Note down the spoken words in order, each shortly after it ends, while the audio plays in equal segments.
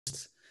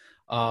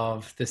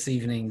of this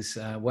evening's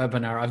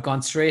webinar. I've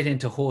gone straight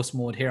into host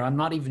mode here. I'm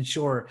not even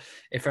sure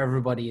if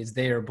everybody is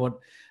there, but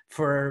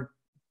for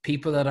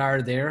people that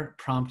are there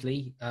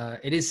promptly,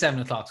 it is 7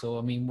 o'clock. So,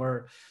 I mean,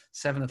 we're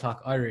 7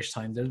 o'clock Irish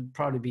time. There'll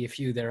probably be a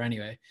few there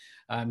anyway.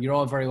 You're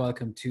all very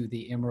welcome to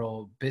the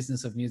IMRO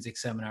Business of Music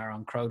seminar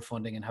on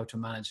crowdfunding and how to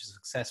manage a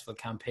successful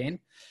campaign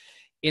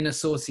in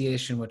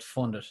association with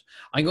Fundit.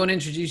 I'm going to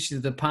introduce you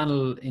to the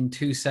panel in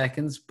 2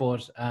 seconds,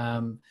 but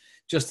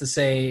just to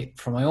say,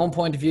 from my own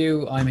point of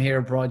view, I'm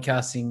here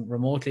broadcasting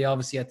remotely,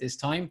 obviously, at this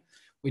time.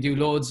 We do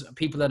loads.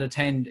 People that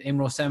attend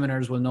IMRO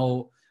seminars will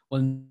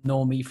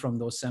know me from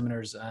those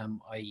seminars.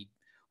 I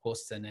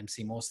host and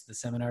MC most of the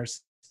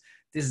seminars.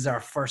 This is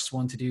our first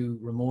one to do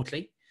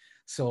remotely.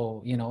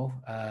 So, you know,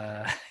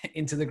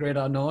 into the great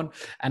unknown.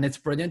 And it's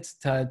brilliant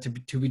to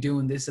be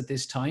doing this at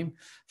this time.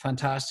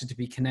 Fantastic to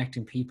be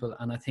connecting people.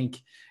 And I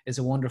think it's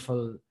a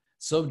wonderful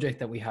subject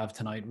that we have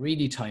tonight,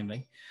 really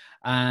timely.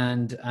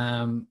 And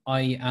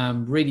I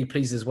am really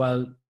pleased as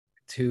well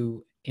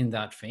in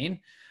that vein.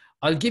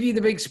 I'll give you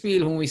the big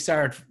spiel when we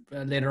start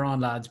later on,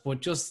 lads, but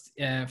just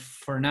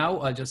for now,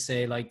 I'll just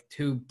say, like,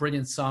 2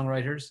 brilliant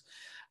songwriters,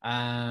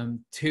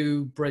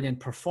 2 brilliant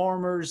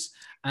performers,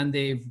 and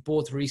they've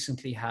both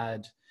recently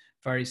had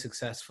very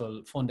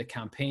successful funded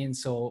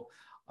campaigns. So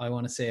I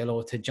want to say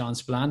hello to John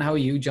Spillane. How are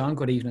you, John?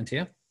 Good evening to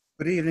you.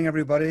 Good evening,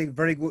 everybody.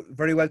 Very good,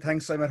 very well,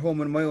 thanks. I'm at home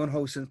in my own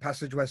house in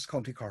Passage West,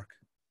 County Cork.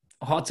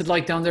 What's it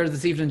like down there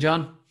this evening,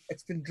 John?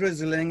 It's been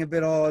drizzling a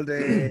bit all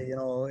day. You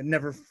know, it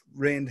never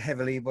rained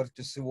heavily, but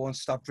just it won't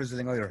stop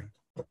drizzling either.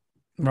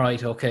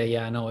 Right. Okay.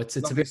 Yeah. No. It's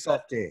a bit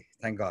soft day.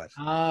 Thank God.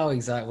 Oh,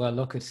 exactly. Well,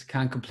 look, it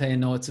can't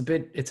complain. No, it's a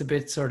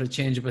bit sort of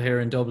changeable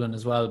here in Dublin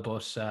as well.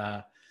 But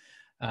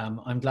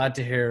I'm glad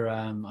to hear.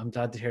 I'm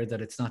glad to hear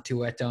that it's not too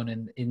wet down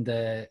in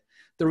the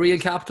real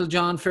capital,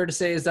 John. Fair to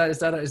say, is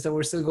that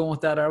we're still going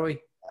with that? Are we?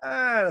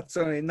 That's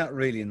only not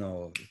really.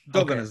 No,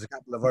 Dublin is the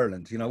capital of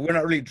Ireland. You know, we're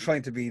not really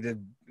trying to be the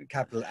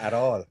capital at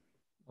all.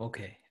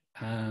 Okay.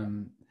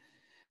 And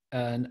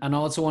I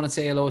also want to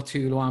say hello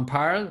to Luan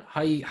Parle.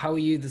 Hi, how are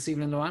you this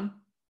evening, Luan?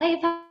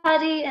 Hi,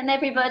 Paddy and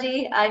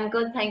everybody. I'm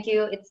good, thank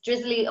you. It's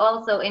drizzly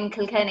also in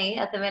Kilkenny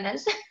at the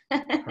minute.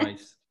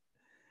 Right.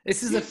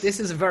 This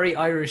is a very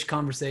Irish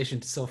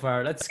conversation so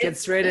far. Let's get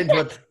straight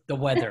into the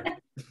weather.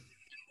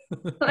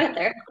 But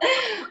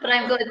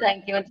I'm good,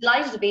 thank you. I'm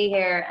delighted to be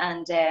here,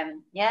 and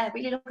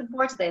really looking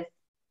forward to this.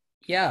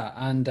 Yeah,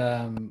 and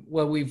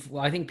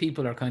I think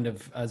people are kind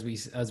of, as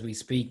we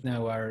speak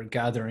now, are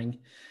gathering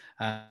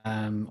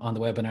on the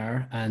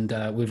webinar, and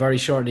we'll very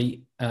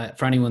shortly,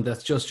 for anyone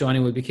that's just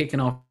joining, we'll be kicking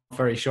off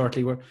very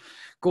shortly. We're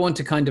going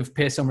to kind of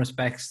pay some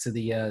respects to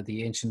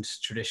the ancient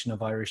tradition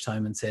of Irish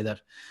time and say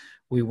that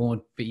we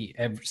won't be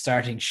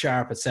starting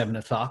sharp at 7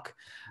 o'clock,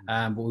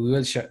 but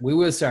we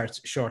will start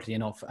shortly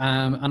enough.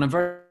 And I'm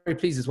very, very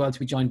pleased as well to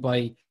be joined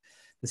by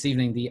this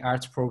evening the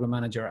arts program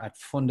manager at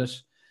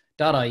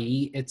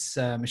Fundit.ie. It's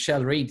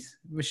Michelle Reid.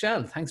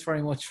 Michelle, thanks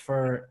very much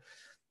for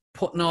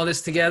putting all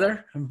this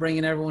together and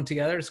bringing everyone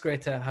together. It's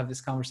great to have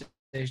this conversation.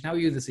 How are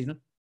you this evening?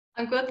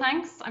 I'm good,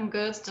 thanks. I'm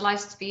good.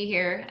 Delighted to be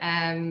here.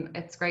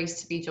 It's great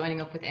to be joining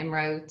up with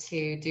IMRO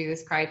to do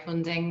this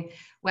crowdfunding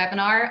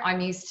webinar.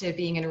 I'm used to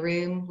being in a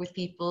room with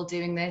people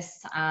doing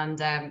this, and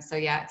so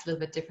yeah, it's a little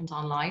bit different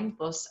online,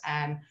 but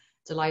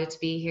delighted to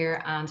be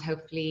here and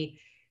hopefully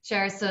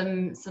share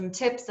some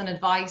tips and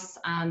advice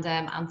and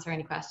answer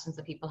any questions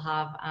that people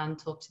have and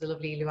talk to the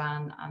lovely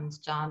Luan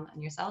and John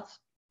and yourself.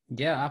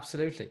 Yeah,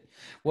 absolutely.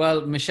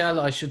 Well, Michelle,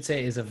 I should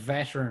say, is a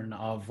veteran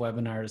of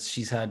webinars.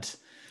 She's had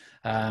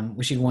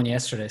she won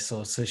yesterday,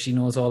 so she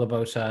knows all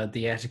about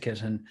the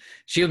etiquette, and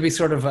she'll be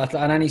sort of at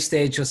any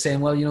stage just saying,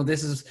 well, you know,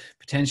 this is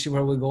potentially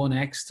where we'll go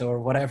next, or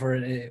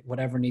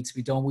whatever needs to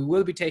be done. We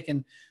will be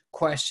taking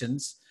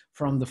questions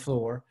from the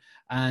floor,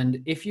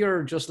 and if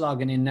you're just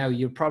logging in now,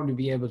 you'll probably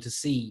be able to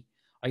see,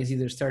 I can see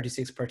there's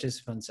 36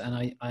 participants,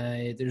 and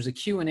there's a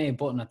Q&A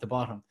button at the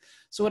bottom.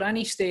 So at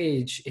any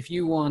stage, if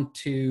you want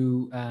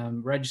to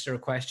register a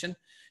question,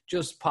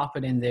 just pop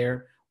it in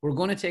there. We're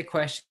going to take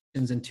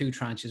questions in 2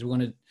 tranches. We're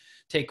going to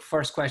take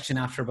first question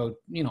after about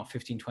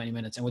 15-20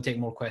 minutes, and we'll take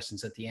more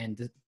questions at the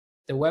end.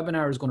 The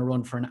webinar is going to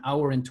run for an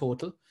hour in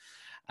total,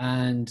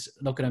 and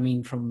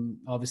from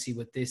obviously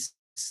with this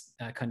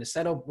kind of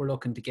setup, we're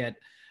looking to get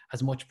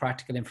as much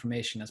practical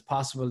information as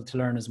possible to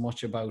learn as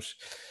much about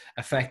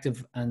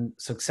effective and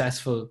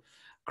successful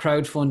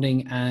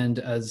crowdfunding. And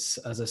as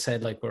I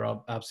said, like, we're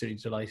absolutely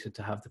delighted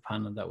to have the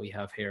panel that we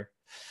have here.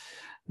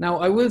 Now,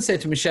 I will say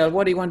to Michelle,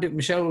 what do you want to do?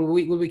 Michelle,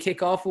 will we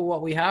kick off with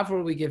what we have, or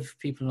will we give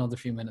people another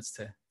few minutes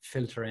to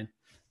filter in?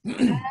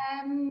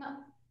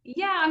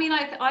 Yeah, I mean,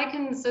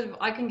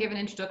 I can give an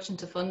introduction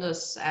to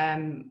Fundit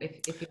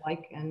if you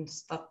like, and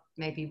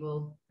maybe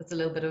that's a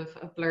little bit of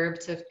a blurb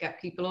to get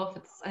people off.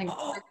 I think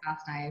it's podcast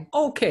now.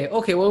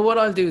 Okay. Well, what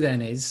I'll do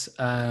then is,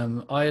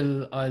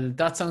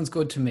 that sounds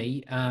good to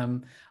me.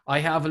 I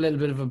have a little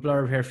bit of a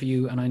blurb here for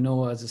you, and I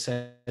know, as I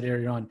said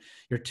earlier on,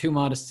 you're too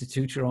modest to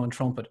toot your own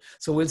trumpet.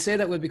 So we'll say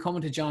that we'll be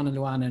coming to John and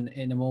Luan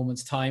in a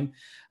moment's time,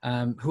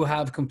 who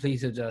have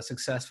completed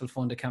successful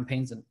funded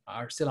campaigns and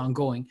are still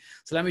ongoing.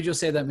 So let me just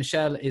say that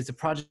Michelle is the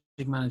project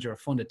manager of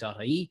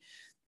Funded.ie,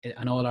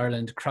 an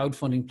all-Ireland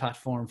crowdfunding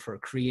platform for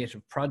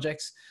creative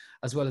projects,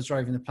 as well as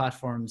driving the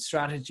platform's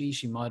strategy.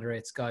 She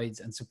moderates, guides,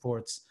 and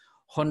supports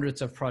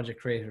hundreds of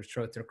project creators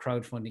throughout their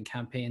crowdfunding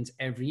campaigns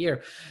every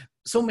year.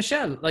 So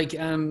Michelle,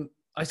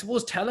 I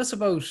suppose, tell us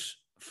about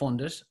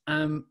Funded.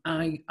 I'm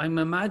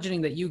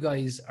imagining that you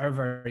guys are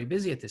very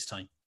busy at this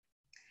time.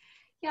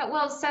 Yeah,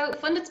 well, so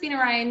Funded's been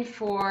around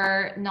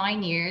for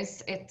 9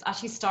 years. It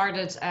actually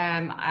started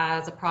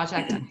as a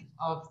project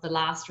of the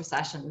last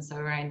recession, so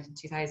around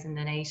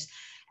 2008.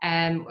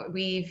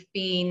 We've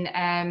been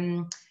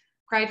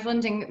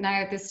crowdfunding now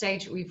at this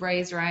stage. We've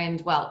raised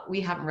around, well, we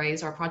haven't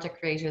raised, our project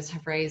creators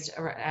have raised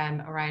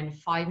around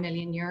 €5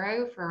 million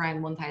for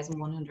around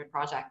 1,100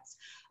 projects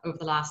over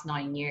the last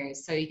 9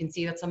 years. So you can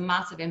see that's a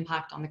massive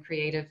impact on the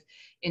creative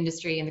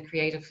industry and the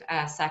creative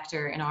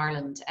sector in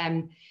Ireland.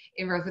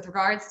 With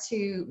regards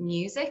to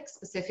music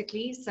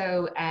specifically,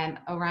 so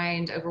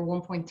around over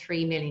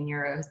 €1.3 million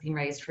has been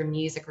raised for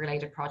music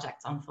related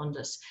projects on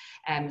Funded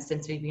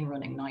since we've been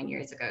running 9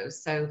 years ago.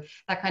 So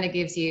that kind of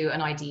gives you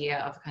an idea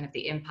of kind of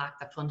the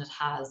impact that Funded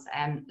has.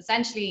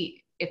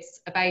 Essentially,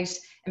 it's about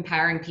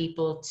empowering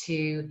people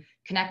to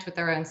connect with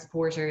their own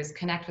supporters,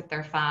 connect with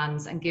their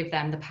fans, and give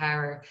them the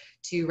power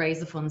to raise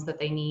the funds that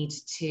they need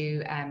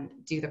to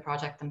do the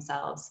project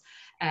themselves.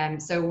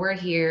 So we're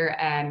here,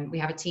 we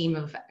have a team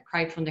of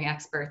crowdfunding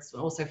experts,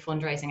 also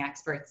fundraising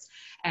experts,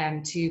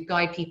 to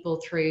guide people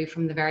through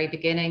from the very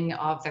beginning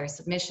of their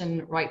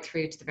submission right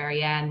through to the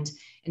very end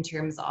in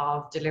terms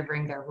of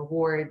delivering their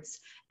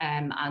rewards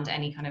and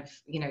any kind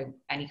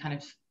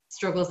of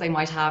struggles they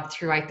might have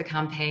throughout the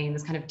campaign.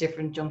 There's kind of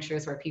different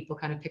junctures where people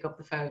kind of pick up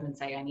the phone and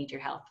say, I need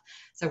your help.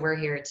 So we're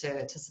here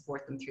to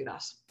support them through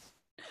that.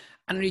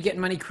 And are you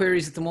getting many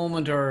queries at the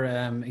moment, or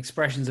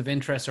expressions of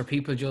interest, or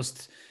people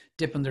just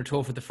dipping their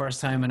toe for the first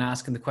time and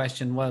asking the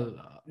question, well,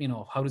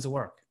 how does it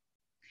work?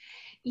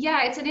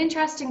 Yeah, it's an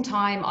interesting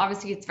time.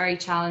 Obviously, it's very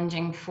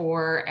challenging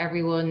for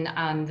everyone,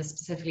 and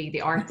specifically the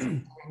arts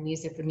and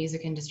music, the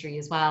music industry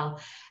as well.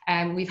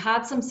 We've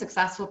had some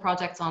successful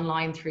projects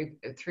online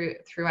throughout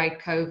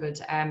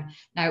COVID.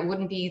 Now, it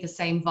wouldn't be the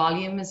same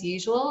volume as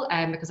usual,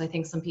 because I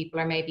think some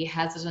people are maybe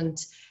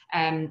hesitant.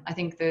 I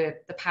think the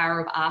power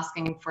of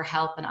asking for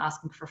help and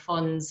asking for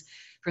funds,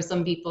 for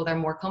some people, they're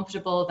more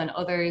comfortable than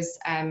others.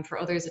 For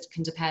others, it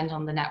can depend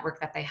on the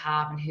network that they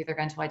have and who they're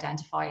going to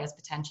identify as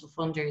potential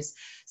funders.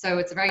 So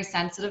it's a very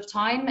sensitive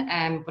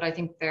time, but I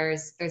think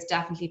there's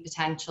definitely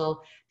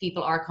potential.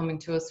 People are coming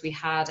to us. We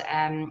had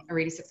a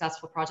really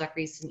successful project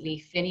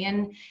recently,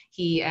 Finian.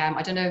 He,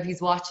 I don't know if he's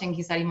watching,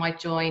 he said he might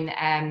join.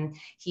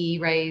 He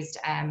raised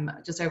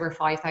just over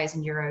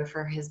 €5,000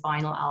 for his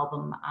vinyl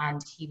album,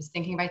 and he was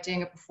thinking about doing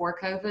it before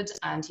COVID,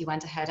 and he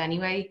went ahead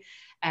anyway.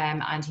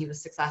 And he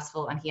was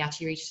successful, and he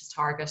actually reached his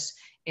target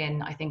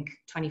in, I think,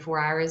 24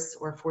 hours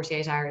or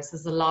 48 hours.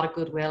 There's a lot of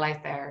goodwill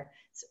out there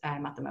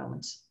at the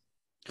moment.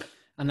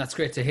 And that's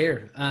great to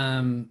hear.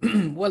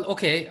 Well,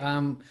 okay,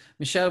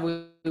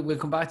 Michelle, we'll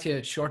come back to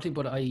you shortly,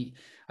 but I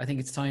think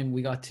it's time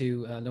we got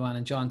to Luan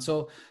and John.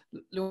 So,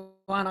 Luan,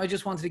 I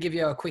just wanted to give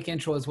you a quick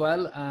intro as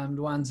well.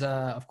 Luan's,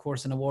 of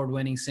course, an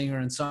award-winning singer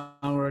and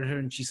songwriter,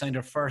 and she signed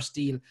her first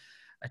deal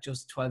at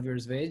just 12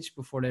 years of age,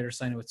 before later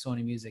signing with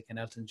Sony Music and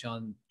Elton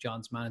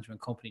John's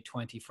management company,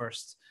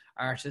 21st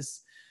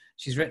Artists.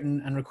 She's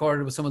written and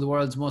recorded with some of the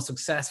world's most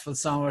successful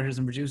songwriters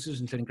and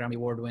producers, including Grammy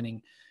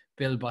Award-winning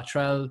Bill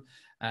Bottrell.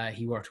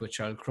 He worked with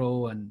Sheryl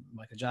Crow and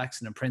Michael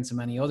Jackson and Prince and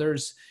many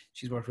others.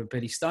 She's worked with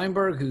Billy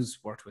Steinberg, who's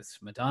worked with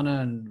Madonna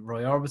and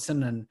Roy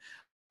Orbison and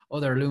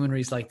other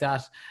luminaries like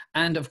that.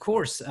 And of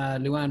course,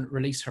 Luan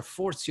released her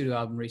fourth studio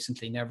album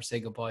recently, Never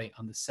Say Goodbye,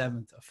 on the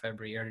 7th of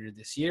February earlier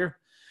this year,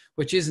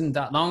 which isn't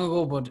that long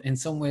ago, but in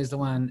some ways,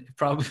 Luan, it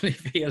probably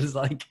feels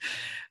like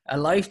a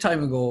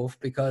lifetime ago,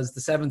 because the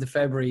 7th of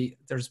February,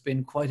 there's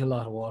been quite a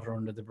lot of water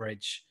under the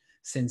bridge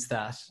since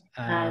that.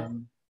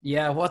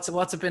 Yeah, what's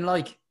it been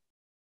like?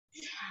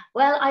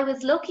 Well, I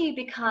was lucky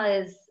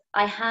because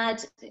I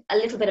had a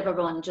little bit of a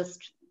run just,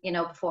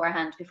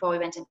 beforehand, before we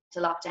went into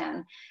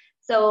lockdown.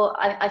 So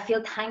I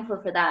feel thankful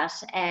for that.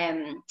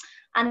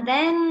 And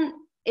then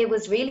it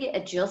was really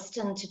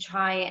adjusting to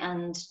try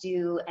and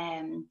do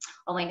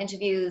all my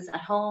interviews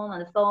at home on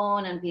the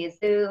phone and via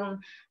Zoom,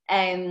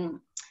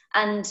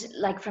 and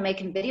like for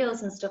making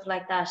videos and stuff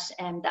like that.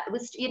 That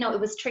was, it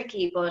was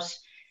tricky, but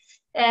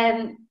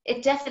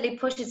it definitely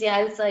pushes you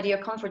outside of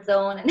your comfort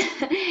zone, and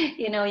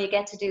you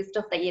get to do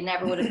stuff that you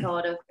never would have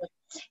thought of. But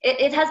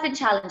it has been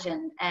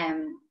challenging.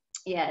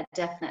 Yeah,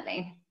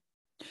 definitely.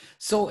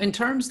 So in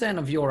terms then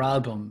of your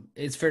album,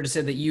 it's fair to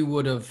say that you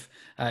would have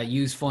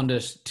used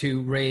Funded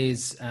to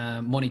raise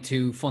money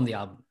to fund the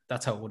album.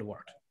 That's how it would have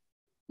worked.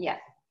 Yeah.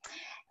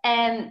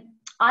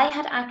 I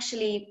had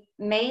actually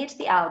made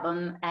the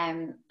album,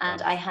 and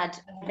I had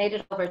made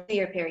it over a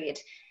 2-year period.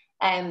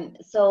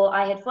 So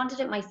I had funded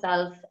it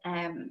myself,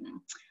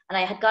 and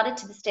I had got it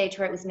to the stage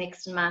where it was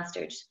mixed and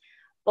mastered.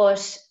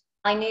 But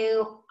I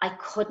knew I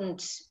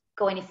couldn't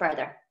go any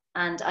further,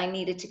 and I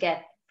needed to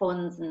get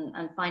funds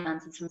and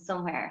finances from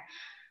somewhere.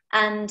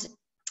 And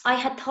I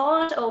had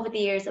thought over the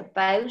years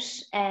about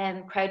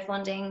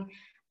crowdfunding,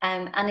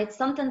 and it's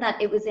something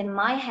that it was in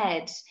my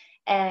head,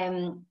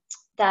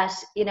 that,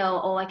 you know,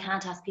 oh, I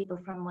can't ask people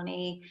for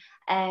money,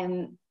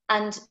 and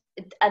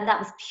that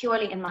was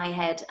purely in my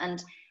head.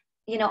 And,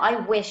 you know, I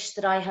wish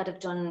that I had have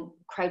done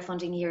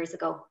crowdfunding years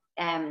ago.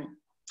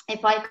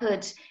 If I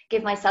could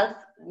give myself,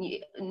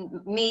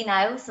 me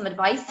now, some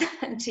advice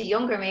to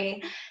younger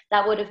me,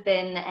 that would have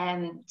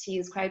been to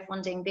use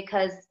crowdfunding.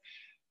 Because,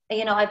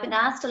 you know, I've been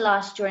asked a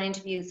lot during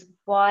interviews,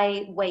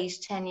 why wait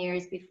 10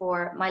 years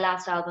before my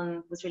last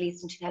album was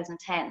released in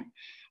 2010?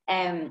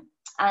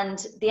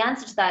 And the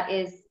answer to that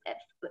is,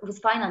 it was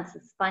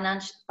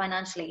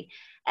financially.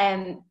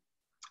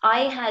 I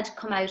had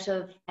come out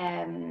of,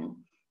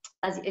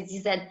 as you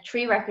said,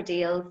 3 record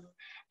deals,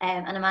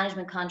 and a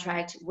management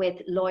contract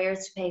with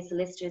lawyers to pay,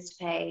 solicitors to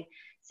pay.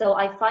 So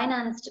I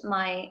financed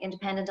my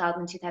independent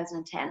album in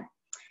 2010.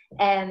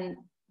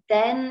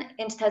 Then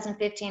in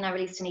 2015, I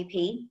released an EP,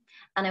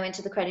 and I went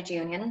to the credit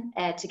union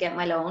to get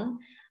my loan.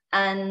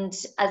 And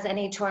as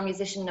any tour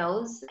musician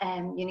knows,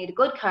 you need a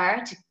good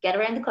car to get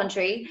around the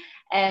country.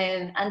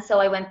 And so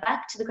I went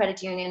back to the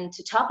credit union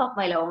to top up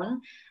my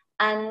loan.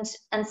 And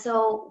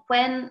so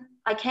when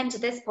I came to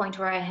this point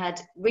where I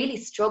had really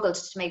struggled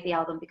to make the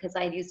album because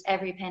I had used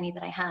every penny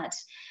that I had,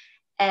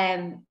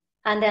 and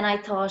then I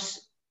thought,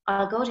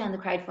 I'll go down the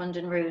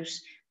crowdfunding route,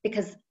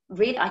 because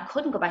really I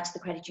couldn't go back to the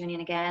credit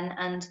union again.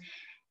 And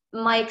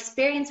my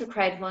experience with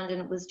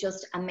crowdfunding was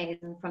just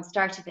amazing from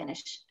start to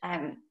finish.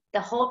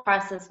 The whole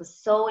process was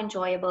so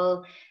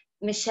enjoyable.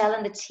 Michelle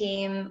and the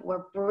team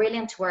were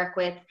brilliant to work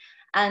with.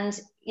 And,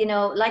 you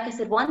know, like I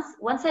said,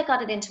 once I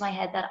got it into my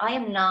head that I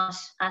am not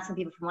asking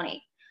people for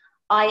money,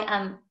 I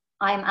am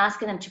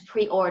asking them to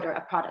pre-order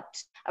a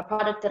product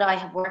that I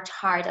have worked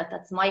hard at,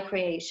 that's my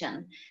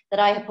creation, that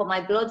I have put my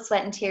blood,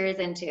 sweat and tears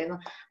into.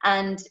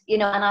 And, you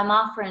know, and I'm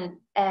offering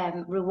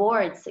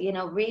rewards, you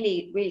know,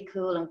 really, really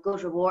cool and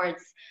good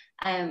rewards.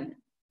 And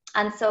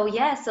so,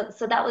 yeah,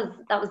 so that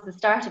was the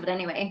start of it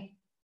anyway.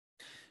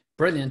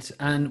 Brilliant.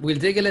 And we'll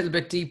dig a little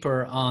bit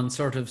deeper on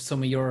sort of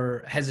some of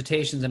your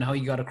hesitations and how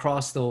you got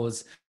across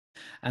those,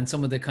 and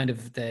some of the kind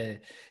of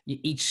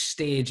each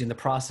stage in the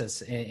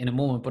process in a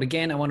moment. But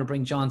again, I want to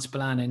bring John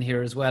Spillane in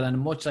here as well. And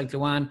much like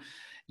Luan,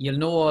 you'll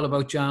know all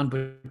about John,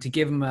 but to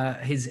give him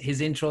his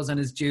intros and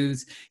his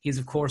dues, he's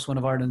of course one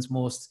of Ireland's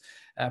most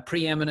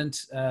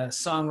preeminent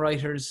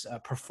songwriters,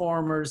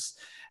 performers.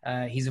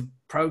 He's a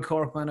proud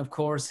Corkman, of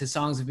course. His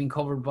songs have been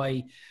covered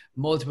by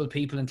multiple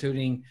people,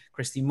 including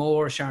Christy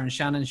Moore, Sharon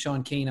Shannon,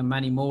 Sean Keane, and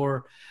many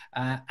more.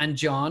 And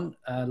John,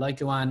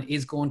 like Luan,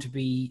 is going to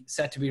be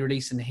set to be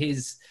releasing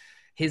his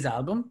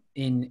album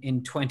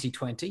in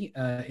 2020,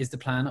 is the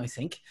plan, I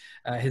think.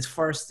 His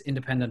first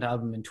independent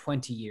album in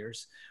 20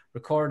 years,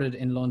 recorded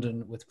in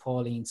London with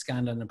Pauline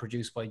Scanlon and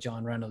produced by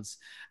John Reynolds.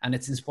 And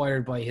it's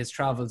inspired by his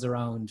travels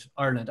around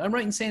Ireland. I'm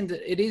right in saying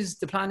that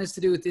the plan is to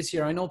do it this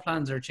year. I know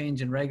plans are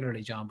changing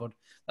regularly, John, but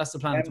that's the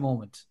plan at the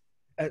moment.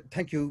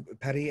 Thank you,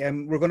 Paddy.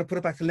 We're going to put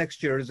it back to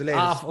next year as the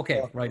latest.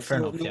 Okay, right, fair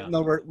enough. Yeah.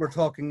 No, we're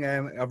talking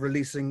of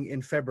releasing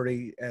in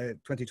February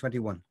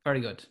 2021.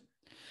 Very good.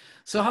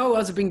 So how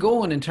has it been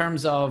going in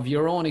terms of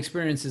your own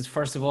experiences,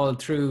 first of all,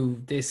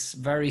 through this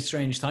very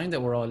strange time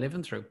that we're all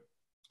living through?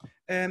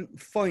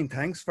 Fine,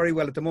 thanks. Very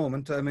well at the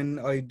moment. I mean,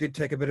 I did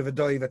take a bit of a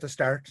dive at the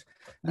start,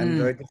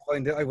 and I did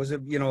find that I was,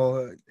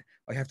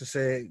 I have to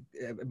say,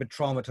 a bit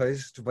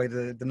traumatized by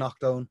the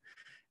knockdown.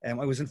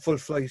 I was in full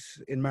flight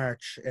in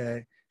March,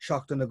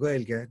 shocked on the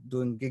Gaeilge,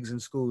 doing gigs in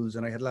schools,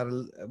 and I had a lot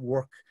of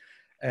work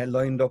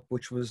lined up,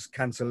 which was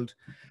cancelled.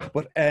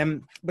 But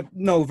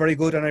no, very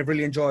good, and I've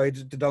really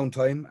enjoyed the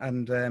downtime,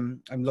 and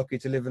I'm lucky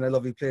to live in a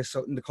lovely place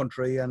out in the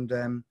country,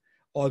 and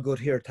all good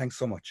here. Thanks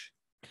so much.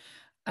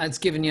 It's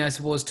given you, I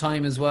suppose,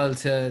 time as well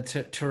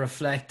to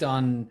reflect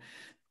on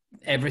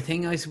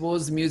everything, I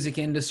suppose, the music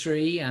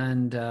industry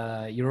and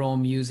your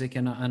own music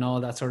and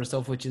all that sort of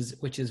stuff, which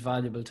is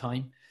valuable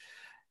time.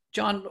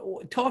 John,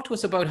 talk to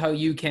us about how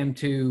you came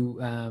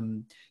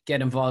to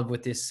get involved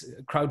with this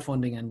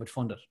crowdfunding and would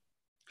fund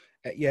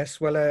it.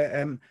 Yes, well,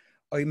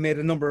 I made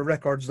a number of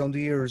records down the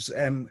years.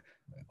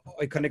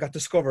 I kind of got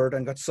discovered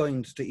and got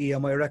signed to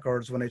EMI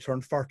Records when I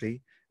turned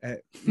 40,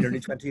 nearly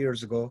 20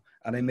 years ago.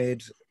 And I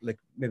made like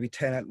maybe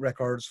 10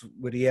 records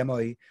with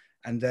EMI.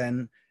 And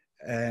then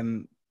I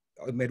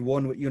made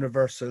one with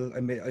Universal.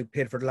 I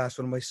paid for the last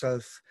one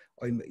myself.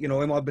 I'm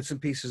all bits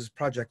and pieces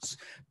projects.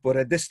 But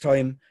at this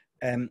time,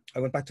 I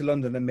went back to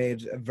London and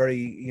made a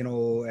very,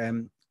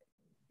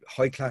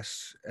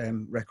 high-class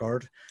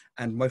record.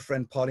 And my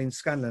friend Pauline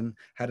Scanlon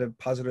had a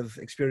positive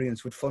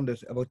experience with Fund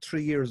It about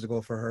 3 years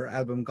ago for her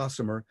album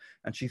Gossamer.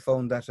 And she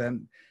found that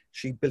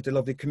she built a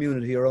lovely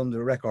community around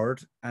the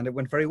record, and it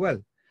went very well.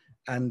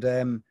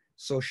 And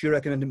so she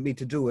recommended me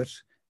to do it,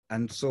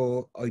 and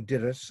so I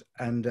did it.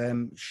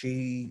 And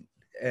she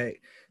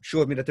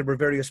showed me that there were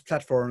various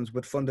platforms,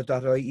 but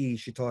funded.ie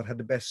she thought had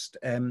the best,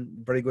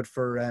 very good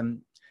for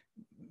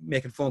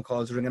making phone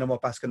calls, ringing them up,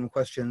 asking them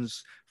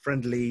questions,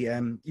 friendly,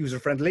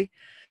 user-friendly.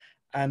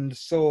 And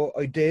so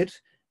I did.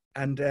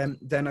 And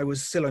then I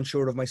was still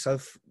unsure of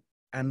myself,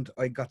 and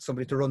I got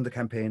somebody to run the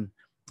campaign,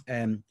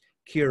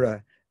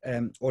 Ciara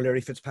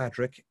O'Leary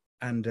Fitzpatrick,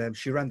 and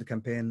she ran the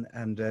campaign.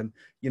 And,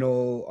 you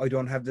know, I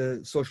don't have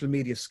the social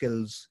media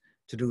skills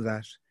to do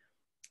that.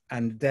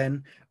 And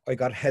then I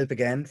got help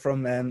again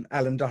from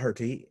Alan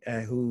Doherty,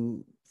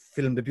 who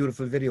filmed a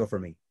beautiful video for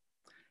me.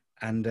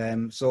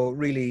 And so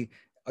really,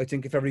 I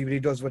think if everybody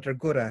does what they're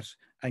good at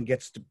and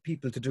gets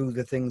people to do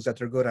the things that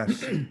they're good at,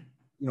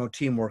 you know,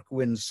 teamwork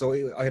wins.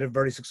 So I had a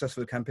very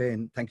successful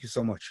campaign. Thank you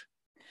so much.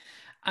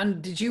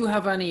 And did you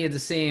have any of the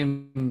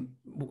same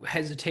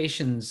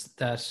hesitations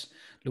that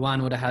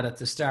Luan would have had at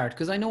the start?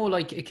 Because I know,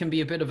 like, it can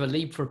be a bit of a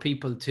leap for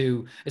people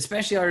to,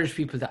 especially Irish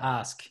people, to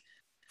ask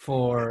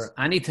for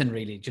anything,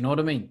 really. Do you know what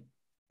I mean?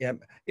 Yeah,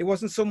 it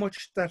wasn't so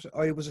much that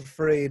I was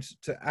afraid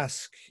to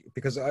ask,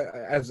 because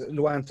as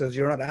Luan says,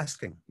 you're not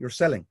asking, you're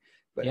selling.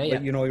 But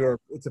you know,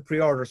 it's a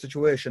pre-order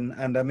situation,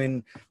 and I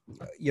mean,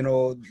 you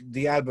know,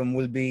 the album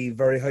will be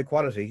very high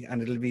quality,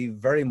 and it'll be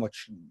very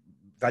much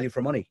value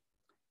for money.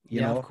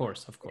 You know? Of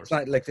course. It's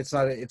not like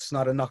it's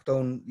not a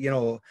knockdown. You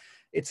know,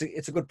 it's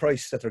a good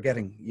price that they're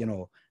getting. You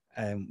know,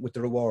 with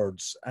the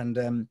rewards,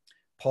 and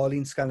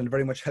Pauline Scanlon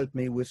very much helped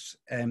me with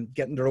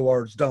getting the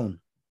rewards down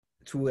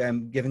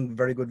to giving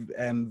very good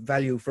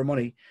value for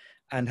money,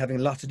 and having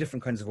lots of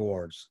different kinds of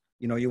awards.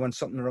 You know, you want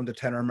something around the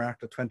 10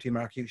 mark, the 20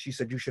 mark. She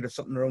said you should have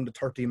something around the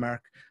 30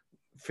 mark,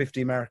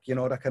 50 mark, you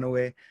know, that kind of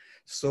way.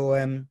 So,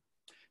 I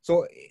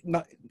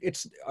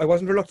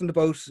wasn't reluctant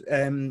about,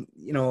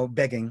 you know,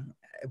 begging,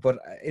 but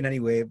in any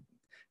way,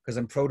 because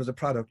I'm proud of the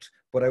product,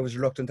 but I was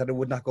reluctant that it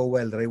would not go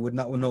well, that I would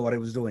not know what I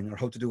was doing or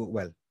how to do it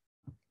well.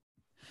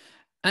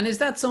 And is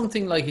that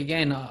something, like,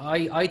 again,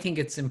 I think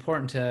it's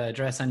important to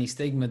address any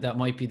stigma that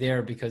might be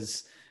there,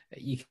 because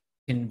you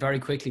can very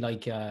quickly,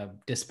 like,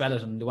 dispel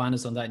it, and Luan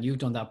has done that and you've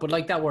done that. But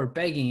like that word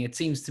begging, it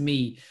seems to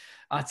me,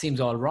 that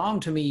seems all wrong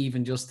to me,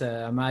 even just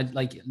to imagine,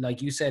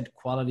 like you said,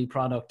 quality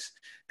product,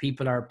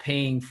 people are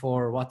paying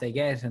for what they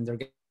get and they're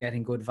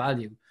getting good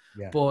value.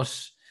 Yeah.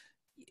 But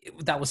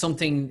that was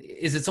something,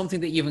 is it something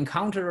that you've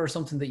encountered or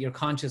something that you're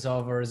conscious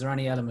of, or is there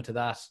any element to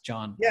that,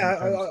 John?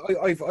 Yeah,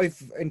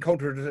 I've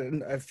encountered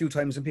it a few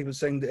times, and people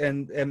saying,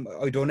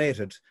 I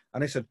donated,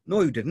 and I said,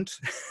 no, you didn't.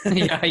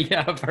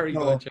 yeah, very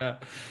good.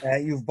 Yeah,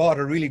 you've bought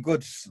a really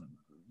good,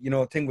 you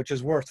know, thing which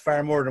is worth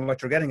far more than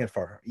what you're getting it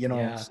for. You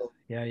know,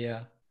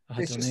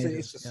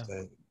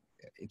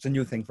 It's a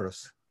new thing for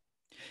us.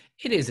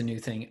 It is a new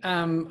thing.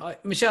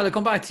 Michelle, I'll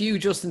come back to you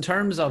just in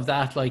terms of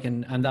that, like,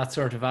 and that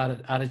sort of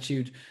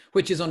attitude,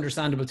 which is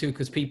understandable too,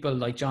 because people,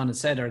 like John has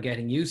said, are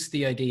getting used to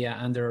the idea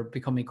and they're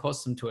becoming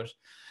accustomed to it.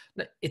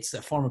 It's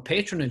a form of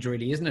patronage,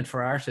 really, isn't it,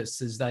 for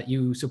artists, is that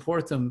you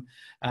support them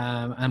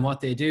and what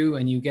they do,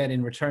 and you get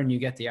in return, you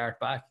get the art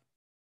back.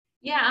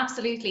 Yeah,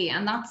 absolutely.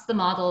 And that's the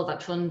model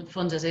that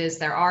Funded is.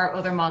 There are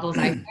other models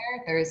out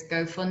there. There's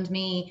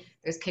GoFundMe,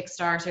 there's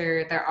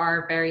Kickstarter, there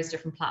are various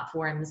different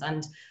platforms.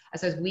 And I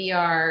suppose we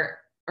are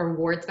a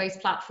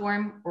rewards-based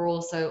platform. We're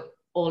also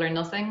all or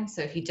nothing.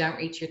 So if you don't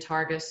reach your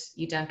target,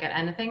 you don't get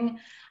anything.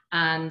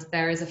 And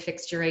there is a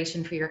fixed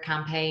duration for your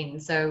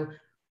campaign. So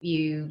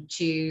you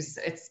choose,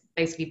 it's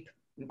basically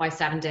by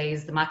 7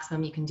 days, the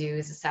maximum you can do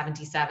is a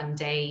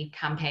 77-day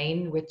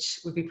campaign, which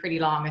would be pretty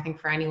long, I think,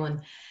 for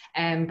anyone.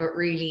 But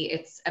really,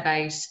 it's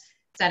about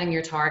setting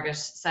your target,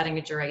 setting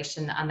a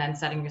duration, and then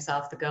setting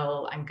yourself the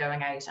goal and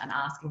going out and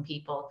asking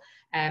people.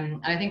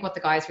 And I think what the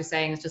guys were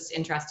saying is just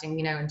interesting,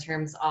 you know, in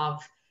terms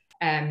of,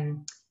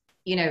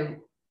 you know,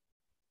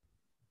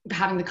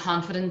 having the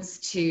confidence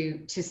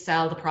to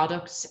sell the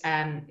product.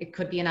 It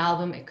could be an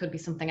album, it could be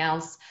something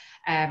else.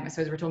 I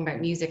suppose we're talking about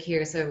music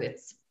here, so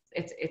it's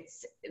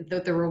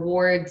the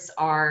rewards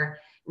are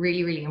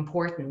really, really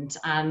important.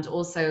 And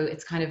also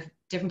it's kind of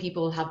different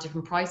people have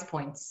different price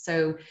points.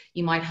 So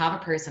you might have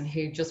a person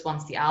who just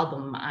wants the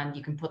album, and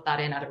you can put that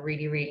in at a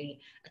really, really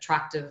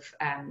attractive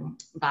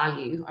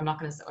value. I'm not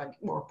going to say,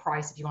 or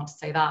price if you want to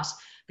say that,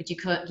 but you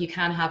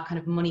can have kind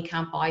of money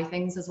can't buy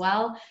things as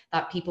well,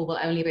 that people will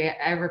only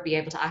ever be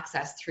able to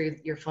access through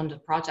your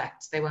funded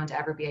project. They won't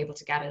ever be able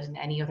to get it in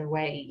any other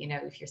way, you know,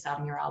 if you're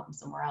selling your album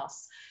somewhere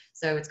else.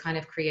 So it's kind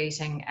of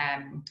creating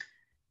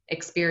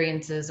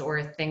experiences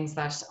or things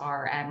that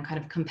are kind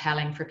of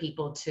compelling for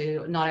people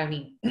to not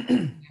only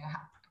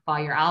buy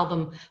your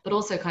album, but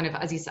also kind of,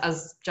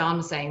 as John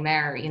was saying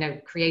there, you know,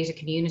 create a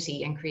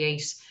community and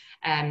create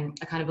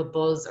a kind of a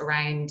buzz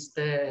around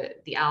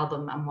the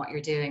album and what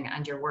you're doing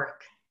and your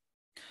work.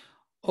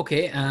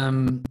 Okay,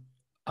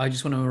 I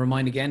just want to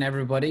remind again,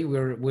 everybody,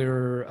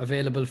 we're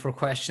available for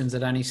questions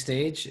at any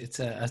stage. It's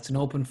an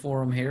open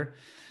forum here.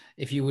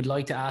 If you would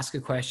like to ask a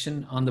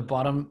question, on the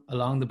bottom,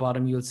 along the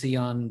bottom, you'll see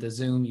on the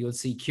Zoom, you'll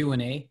see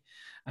Q&A.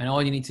 And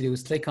all you need to do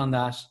is click on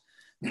that,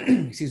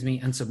 excuse me,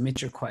 and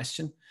submit your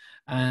question.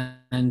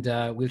 And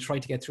we'll try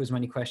to get through as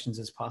many questions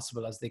as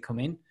possible as they come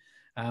in.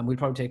 We'll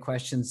probably take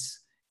questions,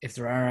 if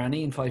there are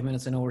any, in 5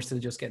 minutes. I know we're still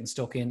just getting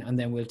stuck in, and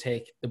then we'll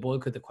take the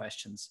bulk of the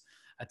questions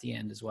at the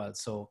end as well.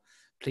 So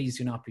please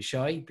do not be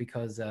shy,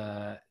 because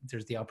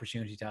there's the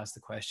opportunity to ask the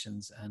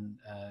questions, and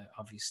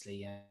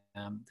obviously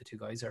the two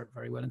guys are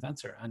very willing to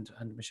answer, and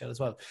Michelle as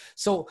well.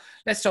 So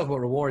let's talk about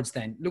rewards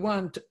then.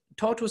 Luan,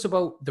 talk to us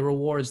about the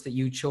rewards that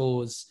you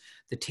chose,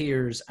 the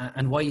tiers,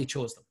 and why you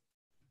chose them.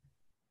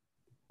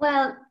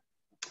 Well,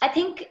 I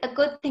think a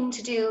good thing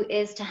to do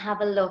is to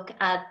have a look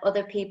at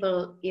other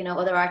people, you know,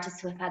 other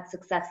artists who have had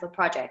successful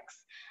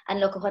projects, and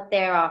look at what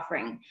they're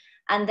offering.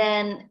 And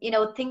then, you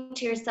know, think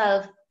to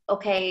yourself,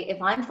 okay,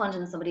 if I'm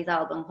funding somebody's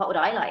album, what would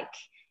I like?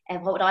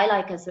 And what would I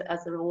like as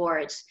a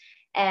reward?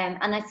 And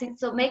I think,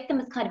 so make them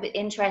as kind of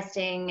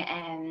interesting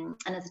and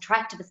as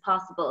attractive as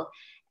possible.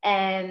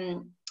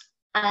 And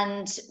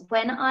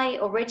when I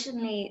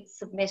originally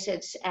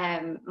submitted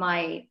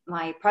my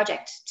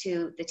project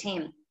to the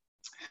team,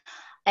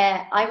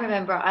 I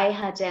remember I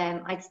had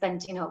I'd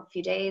spent, you know, a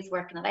few days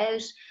working it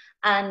out,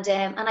 and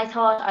I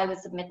thought I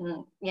was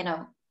submitting, you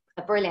know,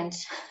 a brilliant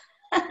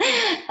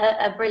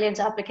a brilliant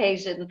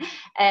application,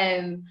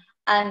 and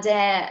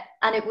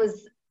it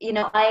was, you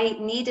know, I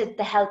needed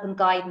the help and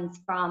guidance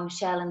from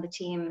Michelle and the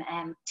team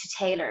to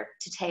tailor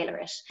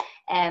it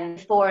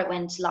before it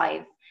went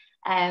live,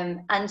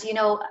 and you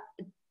know,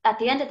 at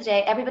the end of the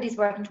day, everybody's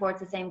working towards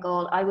the same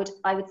goal. I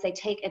would say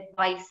take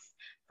advice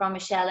from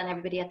Michelle and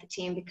everybody at the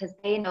team, because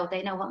they know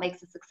what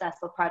makes a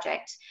successful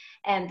project,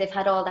 and they've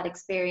had all that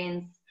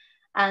experience.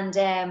 And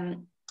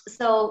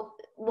so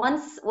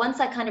once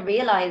I kind of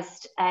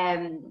realized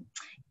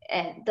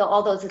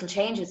all those little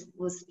changes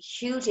was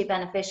hugely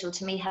beneficial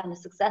to me having a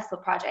successful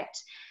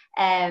project,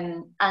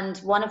 and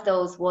one of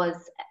those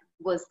was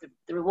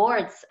the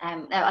rewards.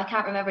 Now I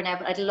can't remember now,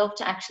 but I'd love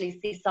to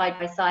actually see side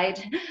by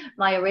side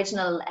my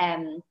original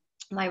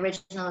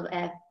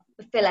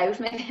fill out,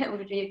 maybe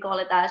would you call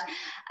it that,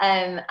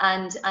 and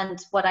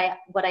what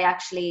I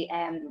actually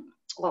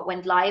what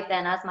went live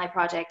then as my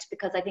project,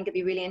 because I think it'd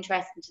be really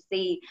interesting to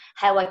see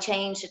how I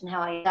changed it and how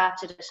I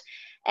adapted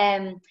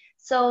it.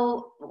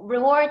 So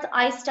rewards,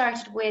 I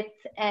started with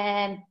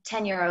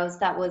 €10.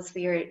 That was for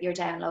your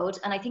download,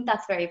 and I think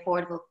that's very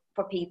affordable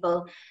for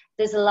people.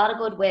 There's a lot of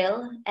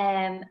goodwill,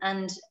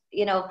 and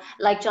you know,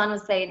 like John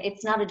was saying,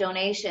 it's not a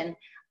donation.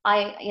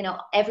 You know,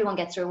 everyone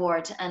gets a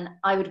reward, and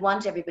I would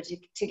want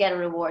everybody to get a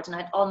reward, and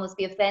I'd almost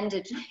be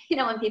offended, you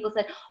know, when people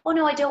said, oh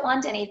no, I don't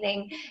want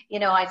anything, you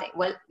know. I think,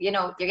 well, you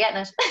know, you're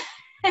getting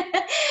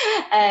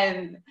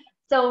it.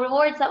 So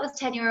rewards, that was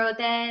 €10.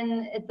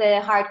 Then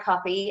the hard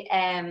copy,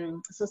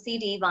 so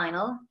CD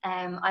vinyl,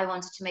 I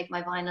wanted to make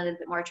my vinyl a little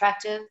bit more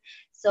attractive,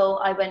 so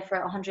I went for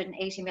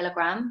 180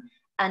 milligram,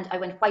 and I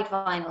went white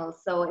vinyl.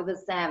 So it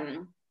was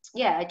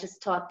yeah, I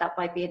just thought that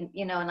might be,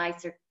 you know, a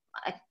nicer,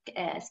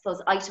 I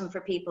suppose, item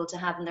for people to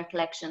have in their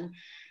collection.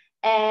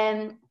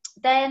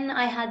 Then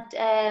I had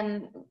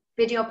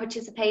video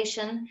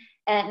participation.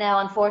 Now,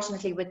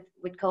 unfortunately,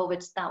 with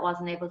COVID, I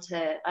wasn't able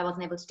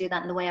to do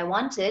that in the way I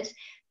wanted.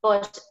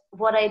 But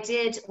what I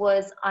did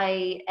was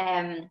I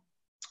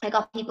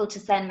got people to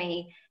send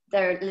me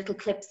their little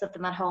clips of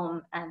them at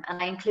home, and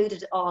I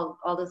included all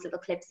those little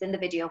clips in the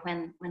video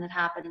when it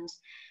happened.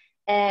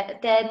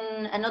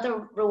 Then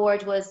another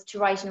reward was to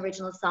write an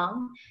original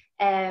song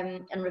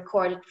and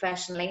record it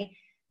professionally.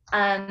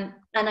 And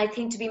I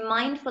think to be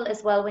mindful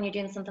as well when you're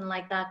doing something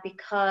like that,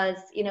 because,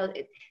 you know,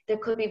 there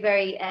could be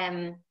very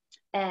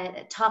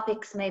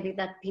topics maybe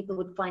that people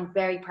would find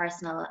very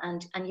personal,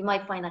 and you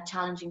might find that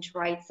challenging to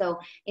write. So,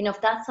 you know,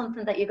 if that's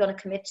something that you're going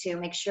to commit to,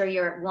 make sure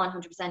you're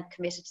 100%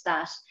 committed to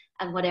that,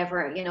 and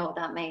whatever, you know,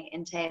 that may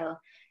entail.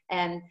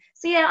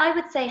 So yeah, I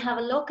would say have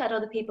a look at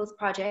other people's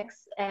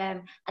projects,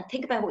 and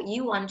think about what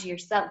you want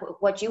yourself,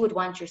 what you would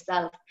want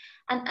yourself,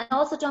 and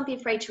also don't be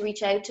afraid to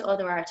reach out to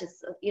other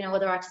artists, you know,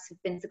 other artists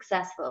who've been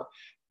successful.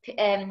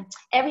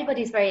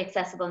 Everybody's very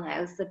accessible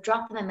now, so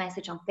drop them a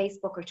message on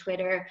Facebook or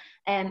Twitter,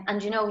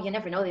 and you know, you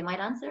never know, they might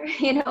answer,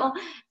 you know.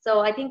 So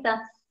I think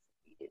that's,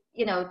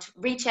 you know, to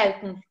reach out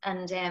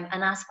and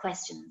ask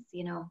questions,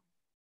 you know.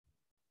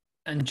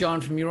 And John,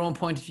 from your own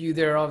point of view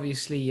there,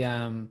 obviously,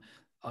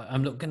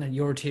 I'm looking at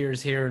your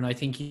tiers here, and I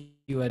think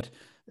you had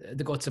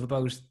the guts of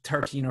about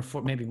 13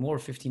 or maybe more,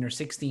 15 or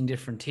 16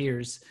 different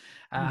tiers.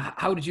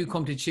 How did you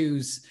come to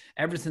choose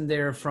everything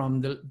there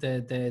from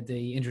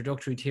the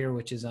introductory tier,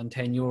 which is on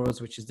 €10,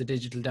 which is the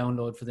digital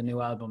download for the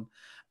new album,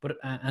 but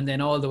and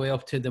then all the way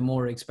up to the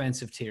more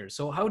expensive tier?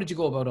 So how did you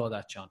go about all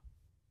that, John?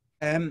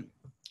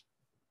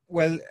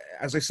 Well,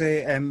 as I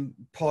say,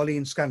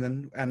 Pauline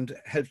Scanlon and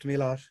helped me a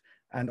lot,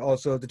 and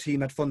also the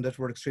team at Fundit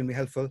were extremely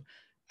helpful.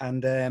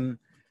 And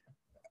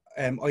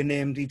I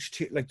named each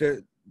tier, like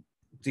the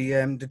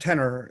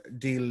tenor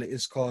deal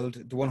is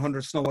called the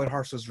 100 Snow White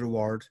Horses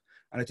reward,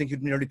 and I think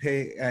you'd nearly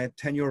pay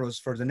 €10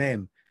 for the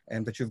name,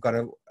 and that you've got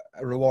a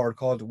reward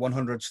called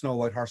 100 Snow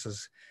White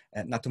Horses,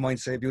 not to mind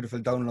say a beautiful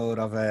download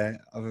of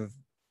a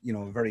you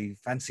know, very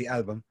fancy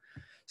album.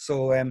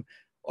 So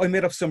I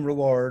made up some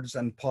rewards,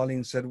 and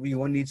Pauline said, "We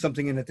need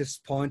something in at this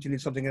point. You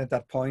need something in at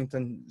that point."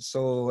 And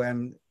so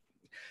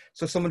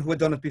so someone who had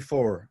done it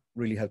before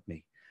really helped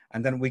me.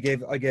 And then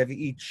I gave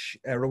each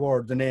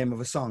reward the name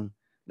of a song,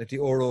 like the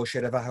Oro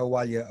Sherevaha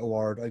Walya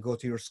Award. I go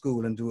to your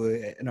school and do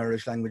an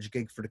Irish language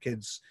gig for the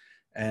kids.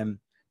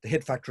 The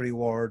Hit Factory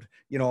Award,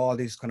 you know, all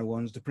these kind of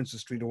ones, the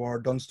Princess Street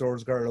Award,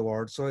 Dunstore's Girl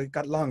Award. So it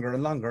got longer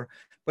and longer,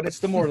 but it's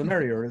the more the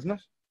merrier, isn't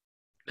it?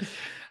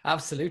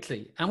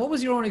 Absolutely. And what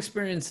was your own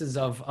experiences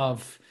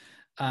of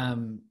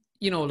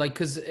you know, like,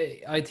 because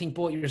I think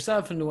both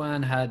yourself and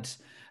Luan had,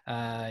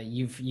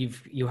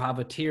 you have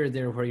a tier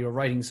there where you're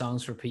writing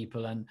songs for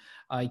people, and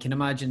I can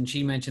imagine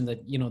she mentioned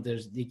that, you know,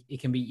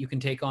 it can be, you can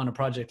take on a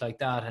project like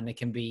that, and you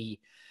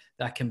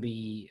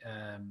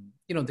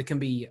know, there can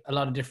be a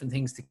lot of different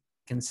things to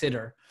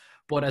consider.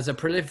 But as a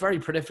very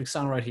prolific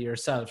songwriter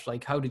yourself,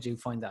 like, how did you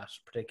find that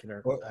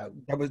particular? Well,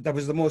 that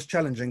was the most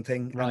challenging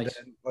thing. Right.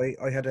 And,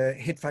 I had a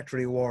Hit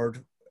Factory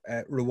Award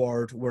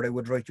reward where I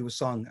would write you a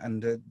song,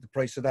 and the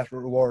price of that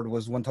reward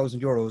was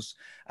 €1,000,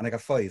 and I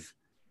got 5.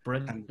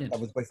 Brilliant. And that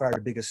was by far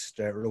the biggest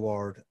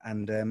reward.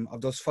 And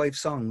of those 5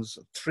 songs,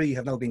 3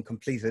 have now been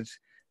completed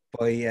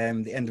by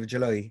the end of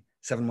July,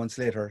 7 months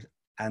later,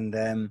 and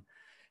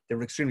they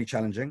were extremely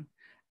challenging.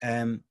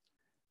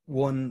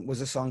 One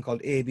was a song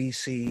called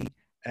ABC,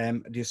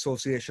 the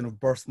Association of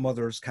Birth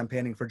Mothers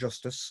Campaigning for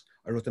Justice.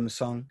 I wrote them a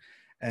song.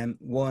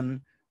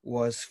 One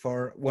was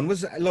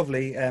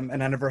lovely,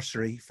 an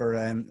anniversary for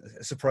a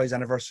surprise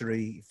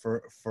anniversary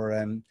for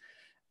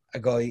a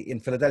guy in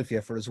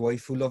Philadelphia, for his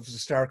wife, who loves the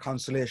star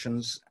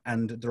constellations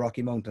and the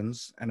Rocky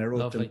Mountains. And I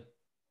wrote them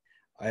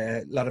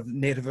a lot of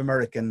Native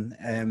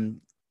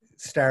American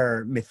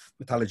star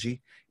mythology.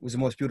 It was the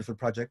most beautiful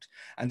project.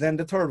 And then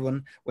the third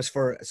one was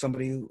for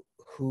somebody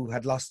who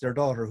had lost their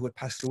daughter, who had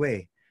passed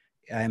away,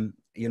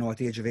 you know, at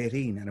the age of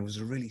 18. And it was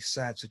a really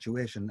sad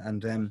situation,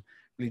 and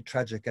really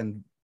tragic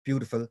and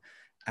beautiful.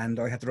 And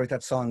I had to write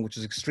that song, which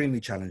is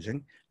extremely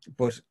challenging,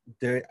 but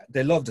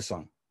they loved the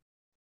song.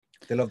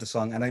 They loved the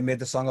song. And I made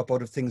the song up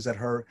out of things that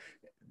her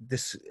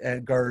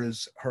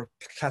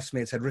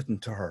classmates had written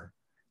to her,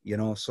 you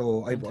know.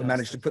 So I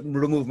managed to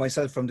remove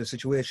myself from the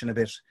situation a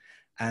bit,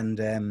 and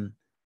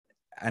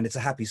it's a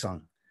happy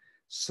song.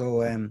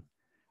 So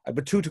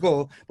but 2 to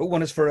go, but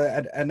one is for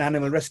an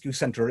animal rescue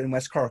centre in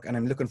West Cork, and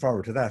I'm looking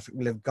forward to that.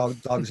 We'll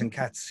have dogs and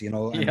cats, you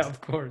know. And yeah,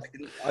 of course.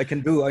 I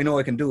know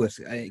I can do it.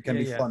 It can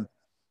be fun.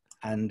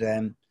 And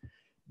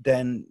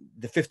then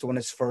the 5th one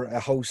is for a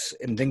house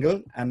in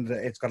Dingle, and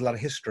it's got a lot of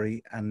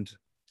history, and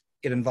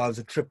it involves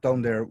a trip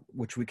down there,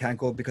 which we can't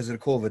go because of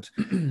the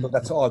COVID. So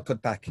that's all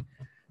put back.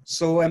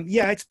 So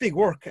it's big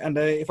work. And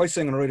if I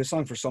sing and write a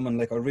song for someone,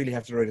 like, I really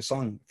have to write a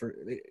song for,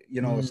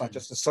 you know, it's not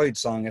just a side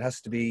song. It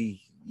has to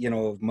be, you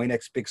know, my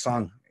next big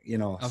song, you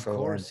know. Of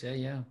course,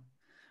 yeah.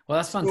 Well,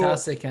 that's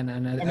fantastic, and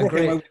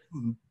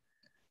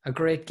a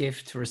great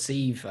gift to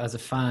receive as a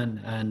fan,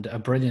 and a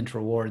brilliant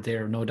reward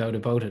there, no doubt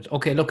about it.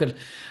 Okay, look,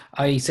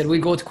 I said we'll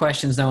go to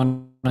questions now,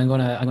 and I'm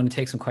gonna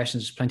take some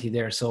questions. There's plenty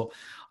there, so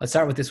I'll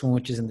start with this one,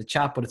 which is in the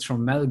chat, but it's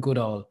from Mel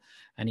Goodall,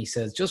 and he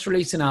says, just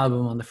released an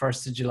album on the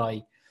 1st of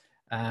July.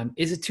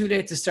 Is it too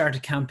late to start a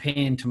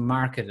campaign to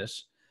market it?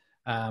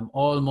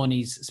 All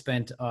monies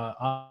spent,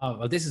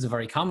 well, this is a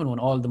very common one,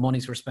 all the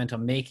monies were spent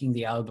on making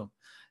the album.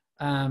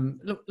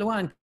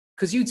 Luan,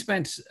 because you'd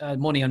spent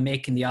money on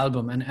making the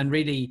album, and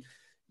really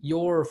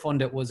your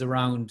funded was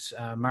around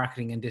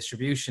marketing and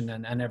distribution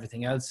and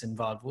everything else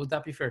involved. Would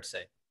that be fair to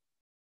say?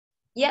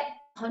 Yep,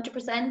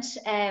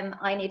 100%.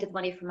 I needed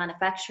money for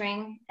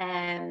manufacturing,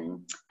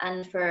 and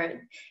to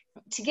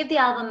give the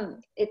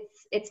album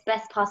its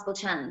best possible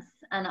chance.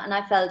 And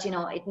I felt, you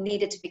know, it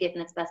needed to be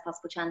given its best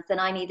possible chance. Then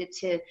I needed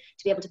to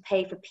be able to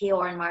pay for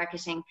PR and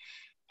marketing.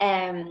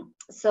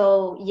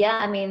 So yeah,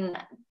 I mean,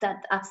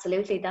 that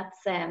absolutely, that's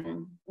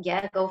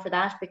go for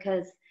that,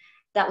 because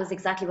that was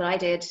exactly what I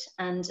did,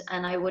 and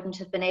I wouldn't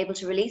have been able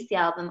to release the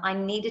album. I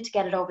needed to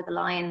get it over the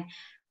line,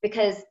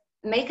 because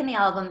making the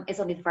album is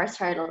only the first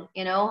hurdle,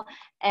 you know.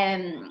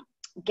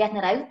 Getting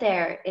it out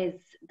there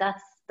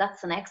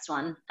that's the next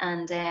one.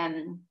 And I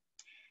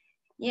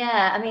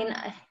mean,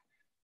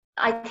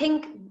 I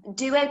think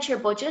do out your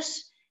budget,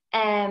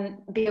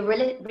 be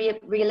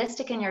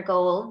realistic in your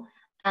goal,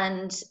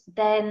 and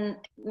then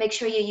make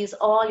sure you use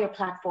all your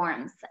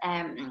platforms,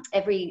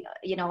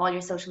 all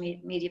your social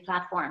media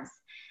platforms.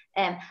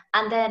 And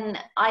then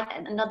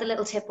another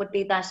little tip would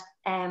be that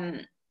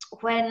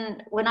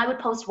when I would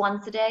post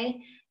once a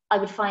day, I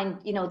would find,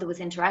 you know, there was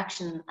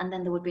interaction, and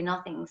then there would be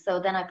nothing. So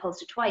then I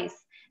posted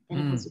twice, then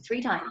I posted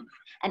 3 times.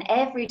 And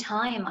every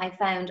time I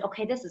found,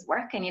 okay, this is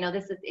working, you know,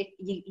 this is it,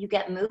 you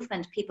get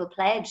movement, people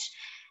pledge.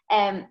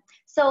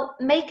 So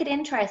make it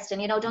interesting,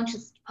 you know, don't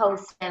just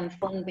post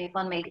fund me.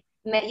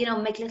 You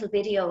know, make little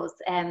videos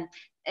and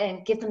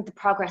give them the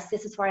progress.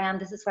 This is where I am,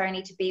 this is where I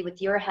need to be. With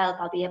your help,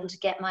 I'll be able to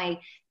get my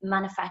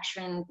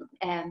manufacturing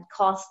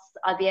costs.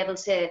 I'll be able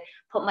to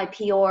put my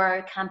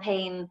PR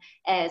campaign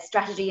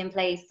strategy in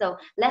place. So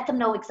let them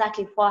know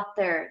exactly what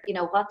they're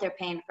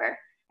paying for.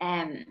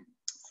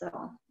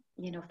 So,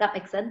 you know, if that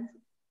makes sense.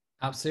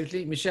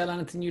 Absolutely. Michelle,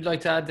 anything you'd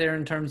like to add there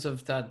in terms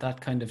of that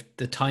kind of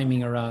the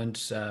timing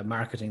around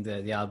marketing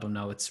the album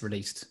now it's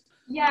released?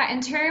 Yeah,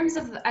 in terms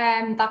of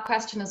that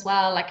question as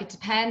well, like it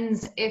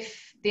depends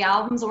if the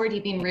album's already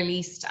been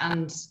released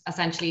and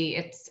essentially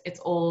it's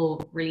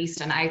all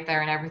released and out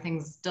there and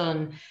everything's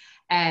done.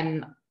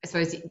 I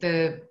suppose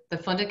the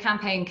funded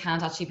campaign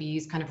can't actually be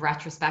used kind of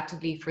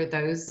retrospectively for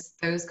those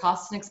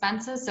costs and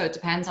expenses. So it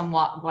depends on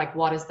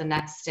what is the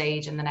next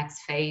stage and the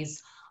next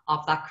phase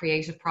of that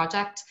creative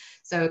project.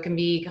 So it can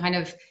be kind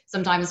of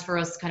sometimes for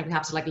us kind of we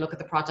have to like look at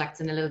the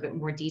projects in a little bit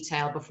more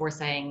detail before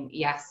saying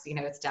yes, you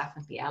know, it's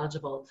definitely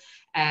eligible.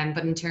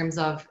 But in terms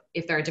of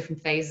if there are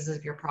different phases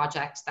of your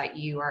project that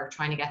you are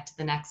trying to get to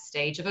the next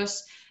stage of it,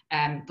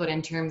 but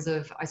in terms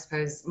of, I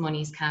suppose,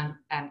 monies can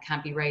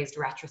be raised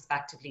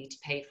retrospectively to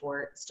pay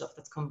for stuff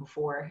that's come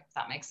before, if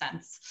that makes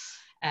sense.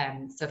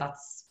 So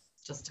that's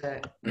just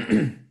a.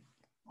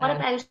 What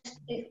about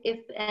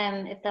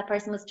if that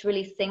person was to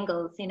release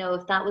singles? You know,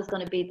 if that was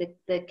going to be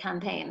the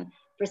campaign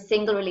for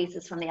single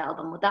releases from the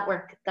album, would that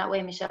work that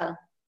way, Michelle?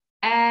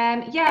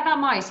 Yeah, that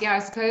might. Yeah, I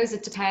suppose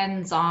it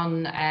depends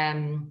on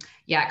kind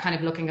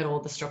of looking at all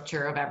the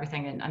structure of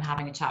everything and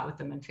having a chat with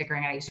them and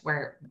figuring out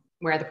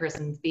where the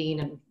person's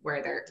been and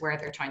where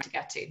they're trying to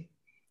get to.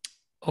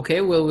 Okay,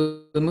 well,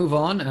 we'll move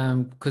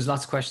on because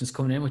lots of questions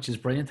coming in, which is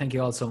brilliant. Thank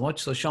you all so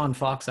much. So Sean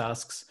Fox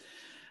asks,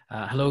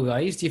 hello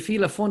guys, do you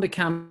feel a funded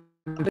campaign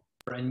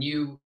for a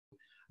new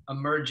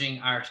emerging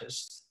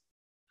artist?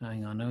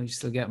 Hang on, no, you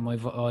still get my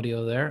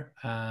audio there.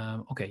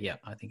 Okay, yeah,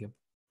 I think it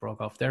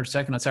broke off there a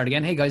second. I'll start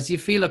again. Hey guys, do you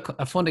feel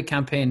a funded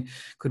campaign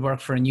could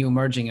work for a new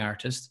emerging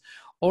artist,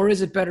 or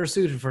is it better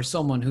suited for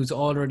someone who's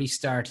already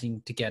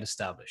starting to get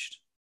established?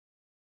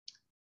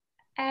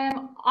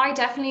 I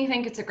definitely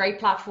think it's a great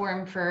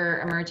platform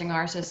for emerging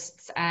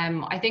artists.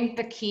 I think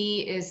the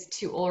key is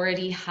to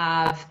already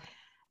have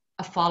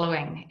a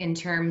following in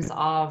terms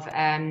of,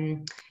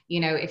 you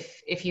know,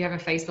 if you have a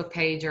Facebook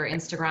page or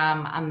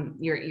Instagram and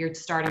you're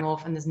starting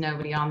off and there's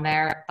nobody on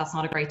there, that's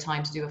not a great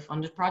time to do a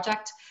funded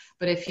project.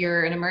 But if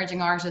you're an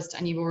emerging artist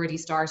and you've already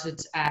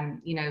started,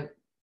 you know,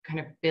 kind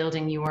of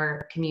building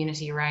your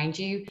community around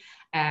you,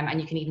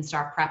 and you can even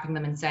start prepping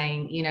them and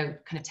saying, you know,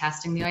 kind of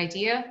testing the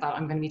idea that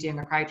I'm going to be doing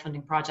a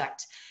crowdfunding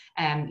project.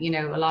 You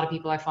know, a lot of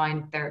people I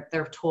find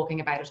they're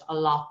talking about it a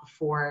lot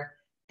before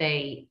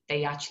they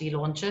actually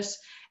launch it.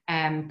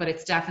 But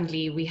it's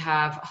definitely, we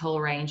have a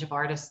whole range of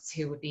artists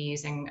who would be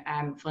using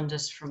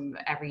funded from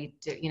every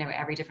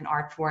different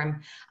art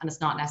form, and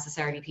it's not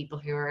necessarily people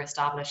who are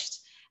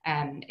established.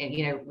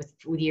 You know, with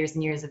years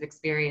and years of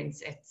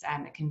experience, it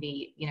can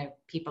be, you know,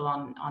 people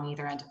on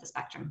either end of the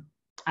spectrum.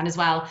 And as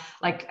well,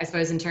 like, I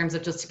suppose in terms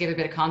of just to give a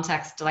bit of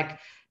context, like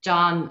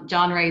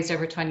John raised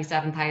over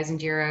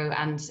 €27,000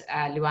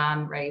 and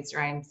Luan raised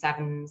around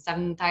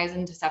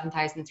 7,000 to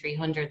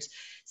 7,300.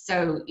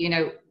 So, you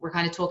know, we're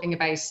kind of talking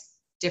about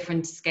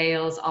different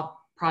scales of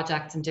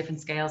projects and different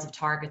scales of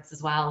targets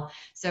as well.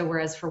 So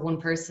whereas for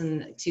one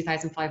person,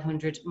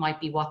 2,500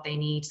 might be what they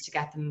need to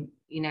get them,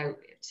 you know,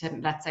 to,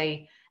 let's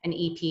say, an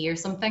EP or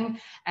something,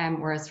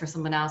 whereas for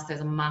someone else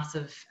there's a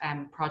massive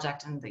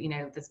project and, you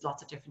know, there's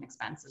lots of different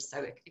expenses,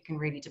 so it can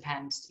really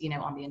depend, you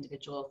know, on the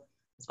individual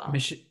as well.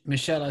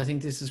 Michelle, I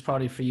think this is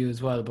probably for you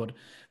as well, but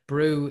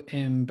Brew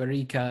in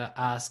Barica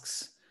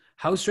asks,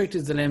 how strict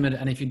is the limit,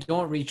 and if you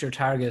don't reach your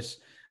target,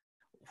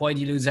 why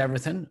do you lose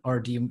everything, or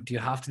do you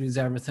have to lose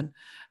everything?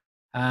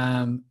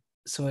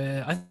 So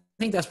I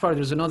think that's probably,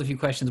 there's another few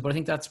questions, but I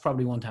think that's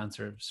probably one to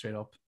answer straight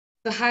up.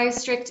 So how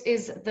strict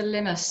is the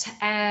limit?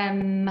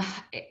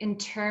 In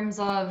terms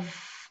of,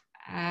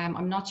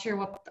 I'm not sure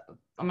about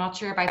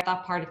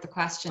that part of the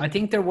question. I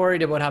think they're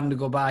worried about having to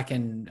go back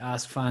and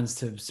ask fans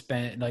to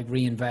spend, like,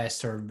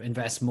 reinvest or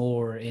invest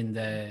more in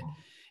the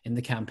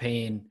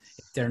campaign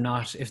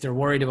if they're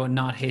worried about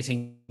not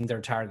hitting their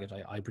target,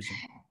 I presume.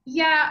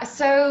 Yeah,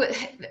 so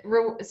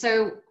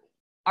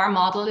our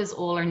model is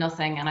all or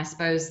nothing, and I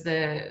suppose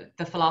the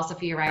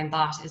philosophy around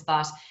that is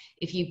that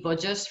if you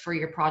budget for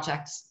your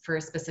project for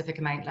a specific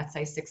amount, let's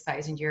say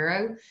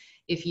 €6,000,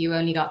 if you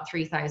only got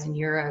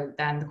 €3,000,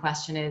 then the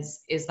question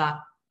is that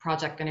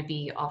project going to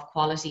be of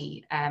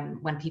quality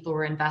when people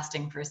were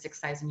investing for a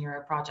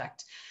 €6,000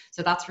 project?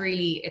 So that's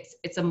really, it's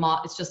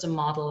just a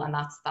model, and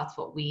that's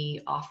what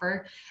we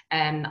offer.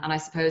 And I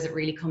suppose it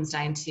really comes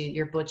down to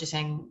your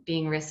budgeting,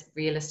 being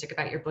realistic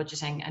about your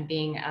budgeting, and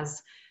being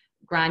as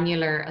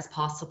granular as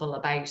possible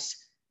about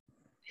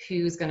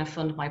who's going to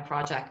fund my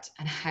project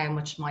and how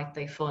much might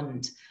they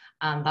fund.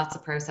 And that's a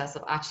process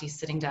of actually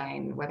sitting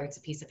down, whether it's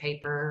a piece of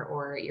paper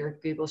or your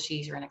Google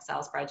sheet or an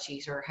Excel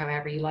spreadsheet or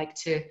however you like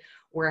to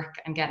work,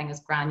 and getting as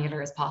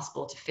granular as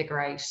possible to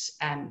figure out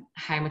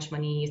how much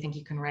money you think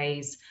you can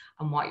raise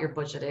and what your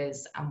budget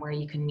is and where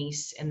you can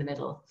meet in the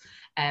middle.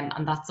 And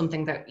that's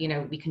something that, you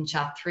know, we can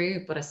chat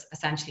through, but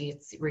essentially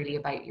it's really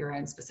about your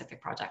own specific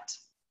project.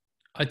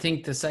 I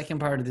think the second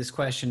part of this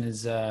question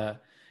is a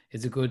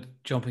good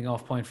jumping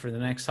off point for the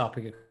next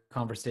topic of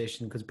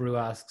conversation, because Brew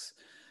asks,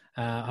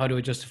 how do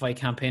I justify a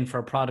campaign for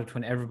a product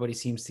when everybody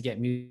seems to get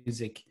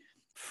music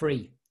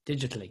free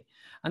digitally?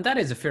 And that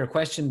is a fair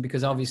question,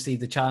 because obviously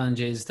the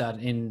challenge is that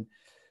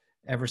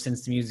ever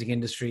since the music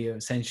industry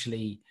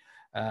essentially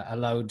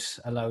allowed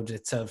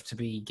itself to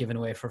be given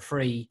away for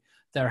free,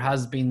 there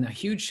has been a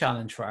huge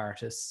challenge for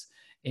artists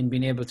in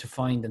being able to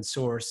find and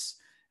source,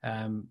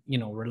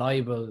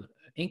 reliable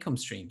income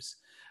streams.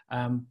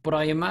 But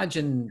I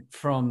imagine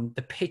from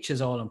the pitch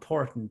is all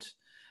important.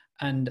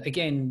 And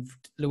again,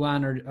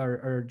 Luan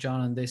or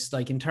John on this,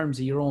 like in terms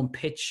of your own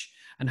pitch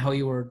and how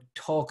you were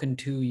talking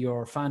to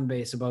your fan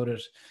base about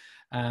it,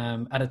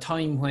 at a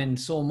time when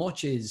so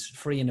much is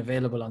free and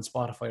available on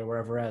Spotify or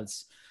wherever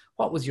else,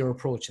 what was your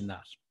approach in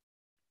that?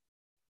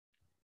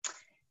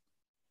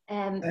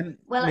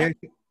 Well,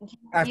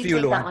 after you,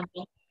 Luan.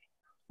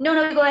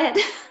 No, go ahead.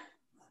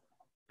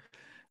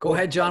 Go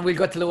ahead, John. We'll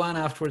get to Luan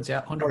afterwards.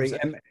 Yeah, 100%.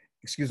 Sorry,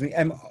 excuse me.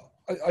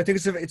 I think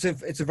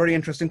it's a very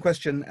interesting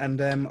question,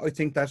 and I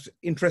think that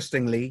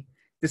interestingly,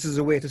 this is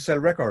a way to sell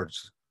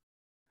records.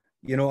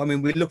 You know, I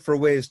mean, we look for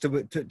ways to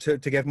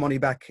get money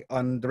back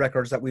on the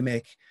records that we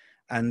make,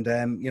 and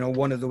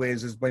one of the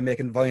ways is by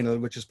making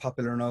vinyl, which is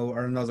popular now,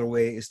 or another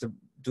way is to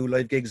do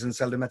live gigs and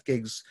sell them at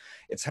gigs.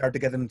 It's hard to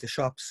get them into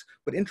shops,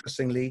 but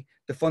interestingly,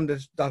 the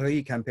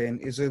funded.ie campaign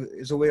is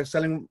a way of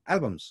selling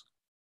albums.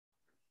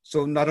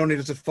 So not only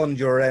does it fund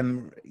your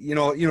you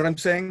know what I'm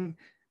saying?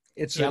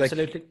 It's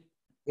absolutely.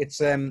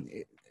 It's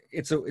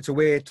a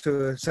way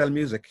to sell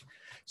music.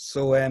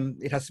 So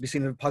it has to be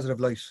seen in a positive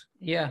light.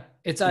 Yeah,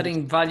 it's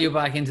adding value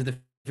back into the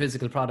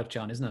physical product,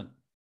 John, isn't it?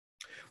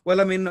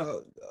 Well, I mean,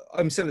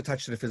 I'm still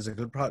attached to the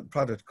physical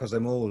product because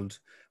I'm old,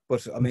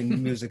 but I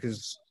mean, music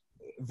is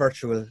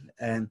virtual.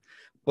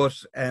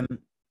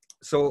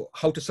 So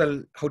how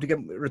to get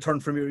return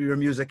from your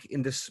music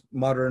in this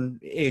modern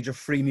age of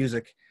free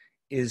music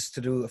is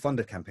to do a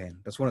funded campaign.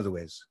 That's one of the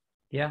ways.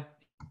 Yeah.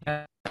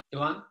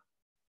 Luan?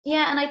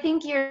 Yeah, and I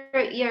think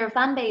your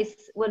fan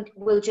base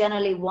will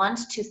generally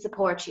want to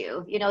support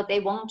you. You know, they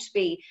won't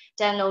be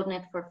downloading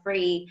it for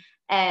free.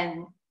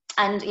 And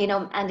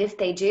if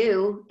they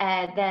do,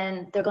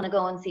 then they're going to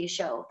go and see a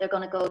show. They're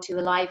going to go to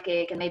a live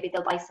gig, and maybe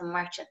they'll buy some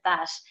merch at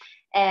that.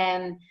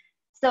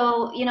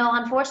 So,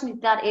 unfortunately,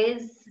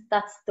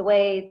 that's the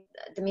way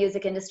the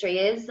music industry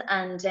is.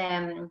 And,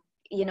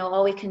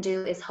 all we can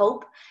do is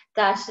hope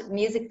that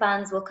music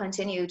fans will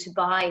continue to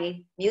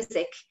buy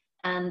music.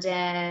 And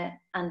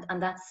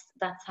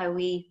that's how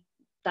we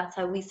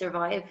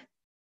survive.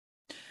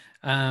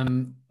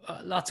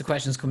 Lots of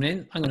questions coming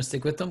in. I'm going to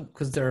stick with them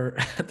because they're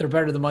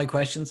better than my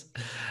questions.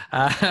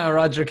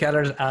 Roger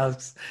Keller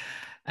asks,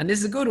 and this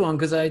is a good one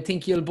because I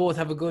think you'll both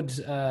have a good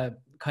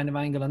kind of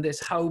angle on this.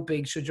 How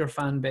big should your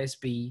fan base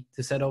be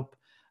to set up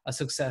a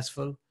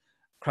successful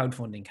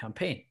crowdfunding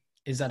campaign?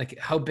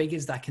 How big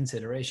is that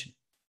consideration?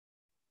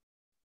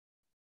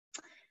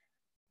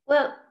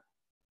 Well,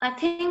 I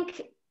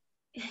think,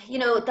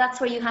 that's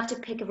where you have to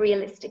pick a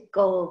realistic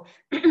goal.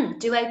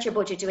 Do out your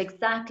budget,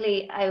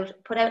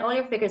 put out all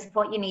your figures of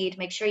what you need,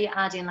 make sure you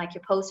add in like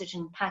your postage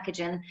and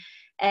packaging,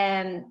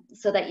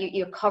 so that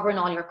you're covering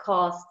all your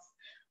costs.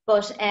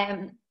 But,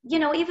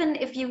 even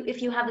if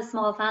you have a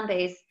small fan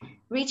base,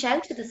 reach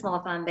out to the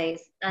small fan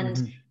base.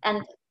 And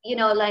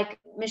like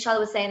Michelle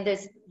was saying,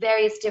 there's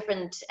various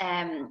different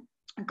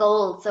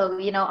goals. So,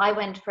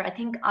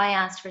 I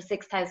asked for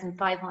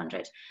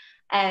 6,500.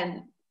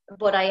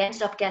 But I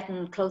ended up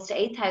getting close to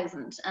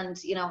 8,000, and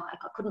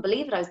I couldn't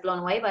believe it. I was blown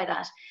away by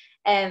that.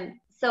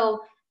 So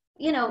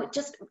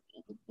just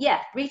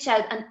reach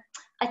out, and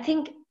I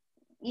think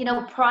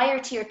prior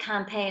to your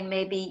campaign,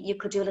 maybe you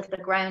could do a little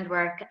bit of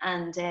groundwork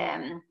and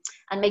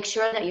make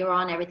sure that you're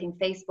on everything: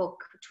 Facebook,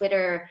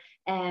 Twitter,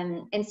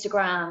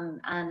 Instagram,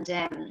 and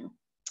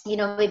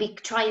maybe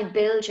try and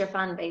build your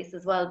fan base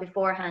as well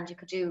beforehand. You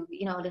could do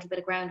a little bit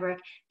of groundwork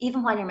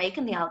even while you're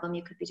making the album.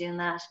 You could be doing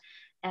that.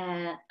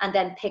 And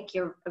then pick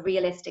your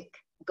realistic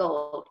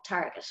goal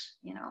target.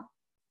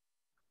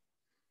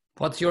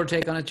 What's your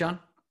take on it, John?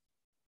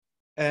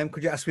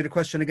 Could you ask me the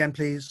question again,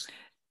 please?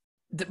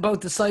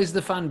 About the size of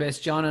the fan base,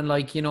 John, and how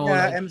big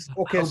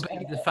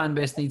the fan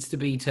base needs to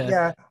be to.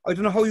 Yeah, I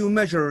don't know how you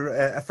measure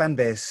a fan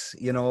base.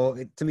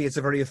 To me, it's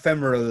a very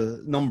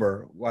ephemeral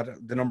number. What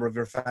the number of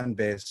your fan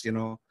base,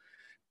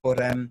 But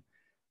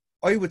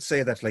I would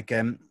say that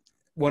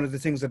one of the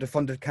things that a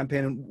funded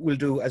campaign will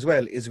do as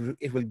well is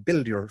it will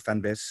build your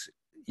fan base,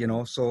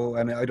 So,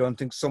 I don't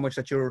think so much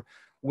that you're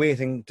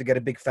waiting to get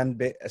a big fan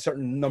base, a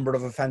certain number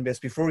of a fan base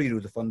before you do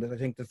the funded. I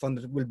think the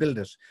funded will build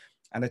it.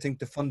 And I think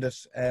the funded,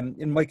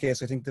 in my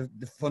case, I think the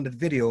funded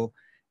video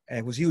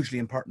was hugely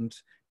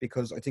important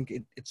because I think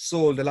it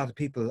sold a lot of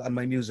people on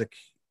my music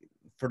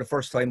for the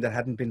first time that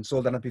hadn't been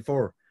sold on it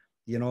before,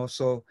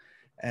 So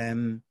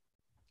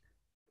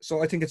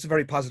I think it's a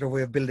very positive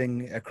way of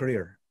building a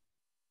career.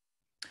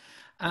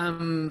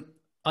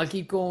 I'll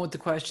keep going with the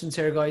questions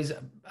here, guys.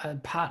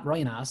 Pat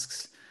Ryan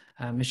asks,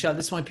 Michelle,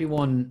 this might be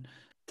one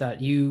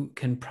that you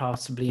can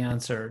possibly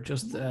answer.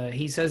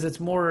 He says it's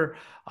more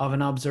of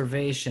an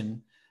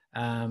observation.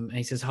 And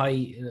he says,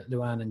 hi,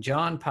 Luan and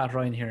John. Pat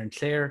Ryan here in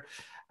Clare,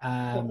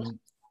 up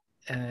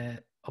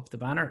the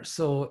banner.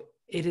 So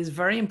it is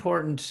very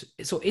important.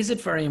 So is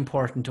it very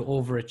important to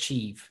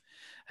overachieve,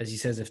 as he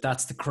says, if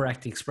that's the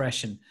correct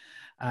expression?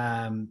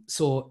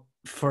 So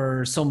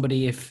for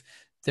somebody, if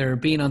they're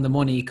being on the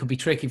money, it could be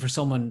tricky for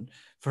someone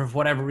for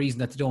whatever reason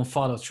that they don't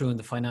follow through in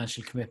the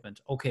financial commitment.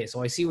 Okay,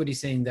 so I see what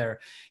he's saying there.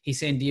 He's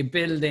saying, do you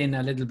build in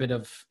a little bit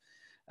of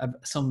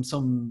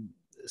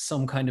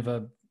some kind of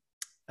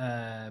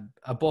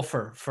a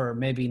buffer for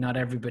maybe not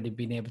everybody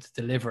being able to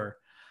deliver,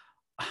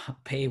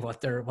 pay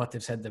what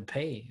they've said they'll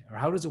pay? Or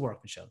how does it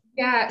work, Michelle?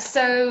 Yeah,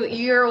 so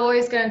you're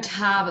always going to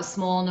have a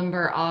small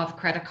number of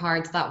credit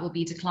cards that will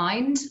be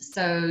declined.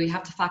 So you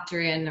have to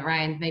factor in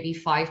around maybe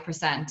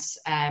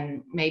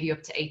 5%, maybe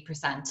up to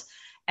 8%.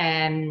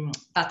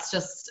 That's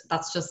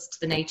just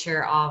the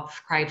nature of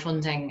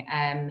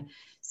crowdfunding.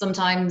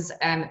 Sometimes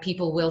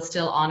people will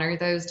still honor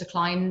those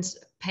declined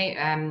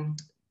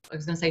I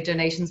was going to say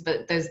donations,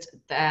 but those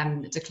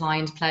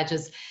declined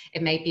pledges.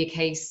 It may be a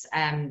case,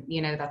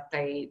 that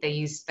they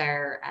used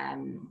their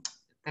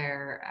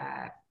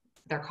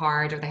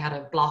card, or they had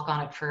a block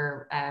on it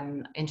for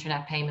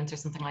internet payments or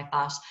something like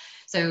that.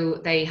 So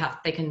they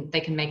can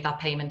make that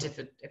payment if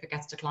it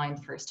gets declined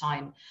the first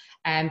time.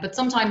 But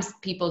sometimes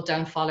people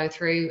don't follow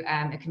through.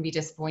 It can be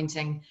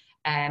disappointing.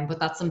 But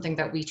that's something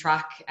that we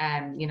track,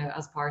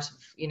 as part of,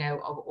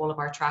 all of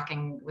our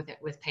tracking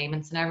with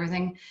payments and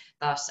everything,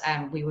 that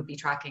we would be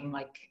tracking,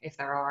 like if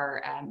there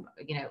are,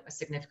 a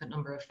significant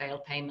number of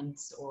failed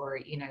payments, or,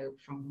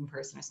 from one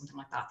person or something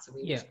like that. So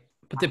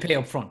but they pay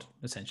up front,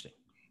 essentially.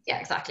 Yeah,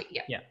 exactly.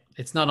 Yeah. Yeah.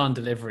 It's not on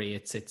delivery.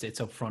 It's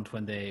up front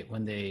when they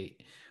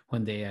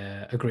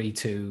agree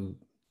to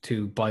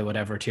buy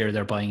whatever tier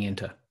they're buying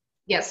into.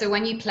 Yeah, so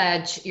when you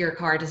pledge, your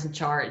card isn't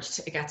charged.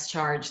 It gets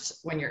charged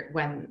when it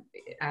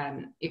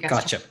gets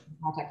Gotcha. charged when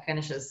the contract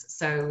finishes.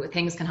 So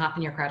things can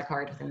happen your credit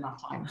card within that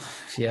time.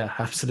 Yeah,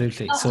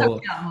 absolutely.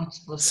 Not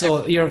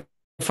So you're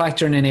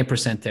factoring in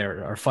 8%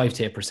 there, or 5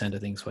 to 8%, I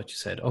think is what you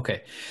said.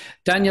 Okay.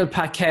 Daniel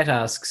Paquette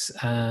asks,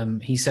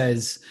 he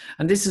says,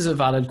 and this is a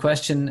valid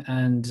question,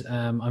 and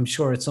I'm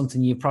sure it's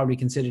something you've probably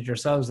considered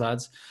yourselves,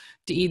 lads.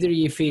 Do either of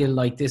you feel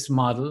like this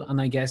model,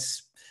 and I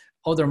guess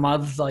other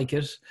models like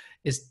it,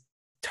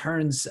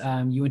 turns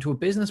you into a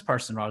business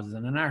person rather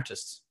than an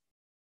artist?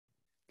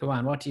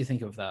 Luan, what do you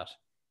think of that?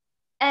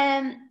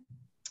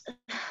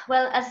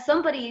 Well, as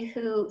somebody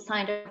who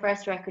signed her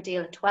first record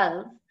deal at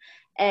 12,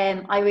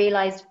 I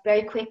realized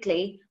very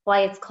quickly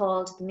why it's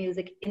called the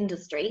music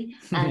industry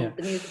and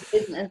the music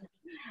business.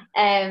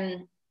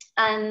 And,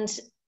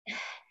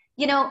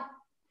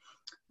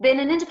 being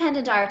an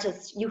independent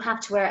artist, you have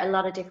to wear a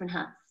lot of different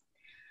hats.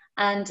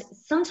 And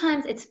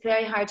sometimes it's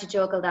very hard to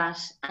juggle that.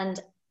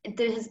 And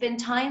there has been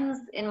times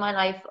in my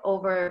life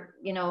over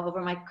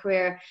my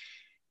career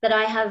that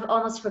I have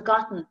almost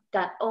forgotten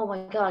that, oh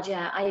my God,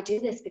 yeah, I do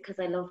this because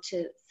I love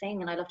to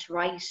sing and I love to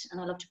write and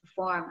I love to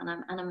perform,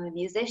 and I'm a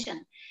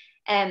musician.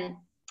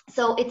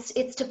 So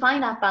it's to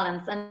find that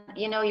balance. And,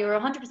 you're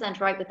 100%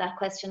 right with that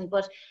question,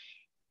 but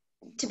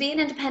to be an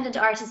independent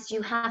artist,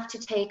 you have to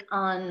take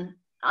on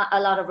a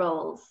lot of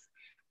roles.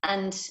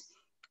 And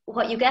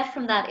what you get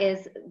from that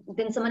is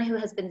being someone who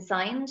has been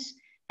signed,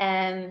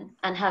 and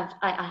I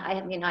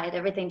had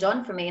everything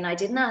done for me, and I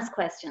didn't ask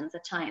questions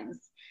at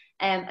times.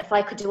 If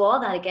I could do all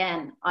that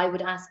again, I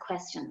would ask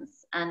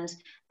questions, and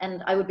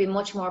I would be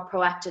much more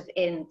proactive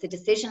in the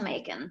decision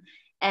making.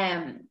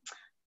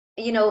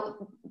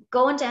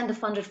 Going down the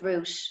funded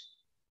route,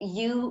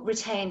 you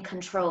retain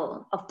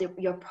control of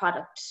your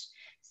product.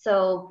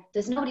 So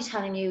there's nobody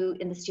telling you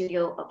in the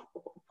studio of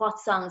what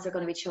songs are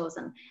going to be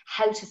chosen,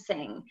 how to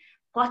sing,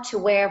 what to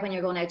wear when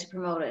you're going out to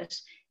promote it.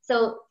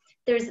 So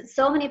there's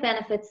so many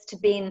benefits to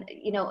being,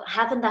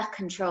 having that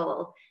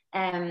control.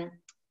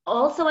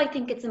 Also, I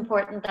think it's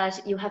important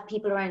that you have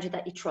people around you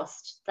that you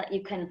trust, that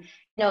you can,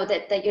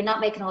 that you're not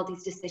making all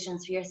these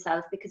decisions for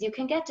yourself, because you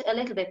can get a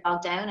little bit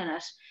bogged down in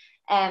it.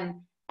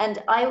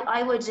 And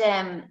I would,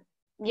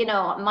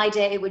 my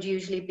day would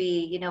usually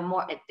be,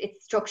 more,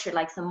 it's structured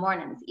like some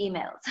mornings,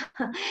 emails,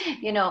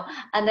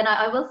 and then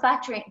I will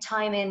factor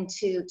time in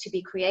to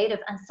be creative.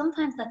 And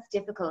sometimes that's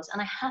difficult, and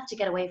I have to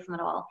get away from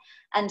it all.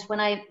 And when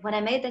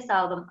I made this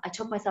album, I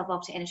took myself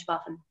up to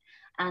Inishbofin,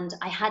 and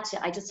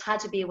I just had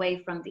to be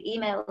away from the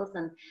emails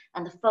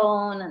and the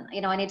phone.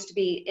 And, I needed to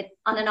be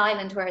on an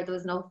island where there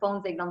was no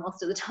phone signal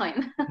most of the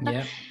time.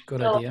 Yeah,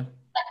 good idea.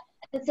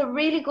 It's a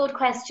really good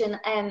question.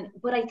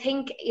 But I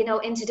think,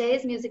 in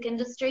today's music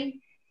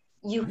industry,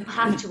 you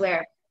have to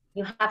wear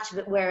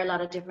a lot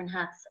of different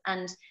hats,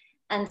 and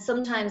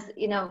sometimes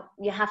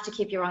you have to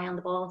keep your eye on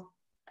the ball,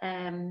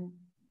 and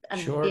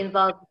sure. be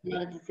involved in a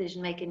lot of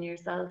decision making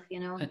yourself.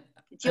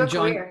 It's your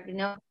John,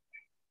 career.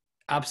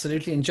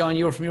 Absolutely. And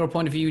John, from your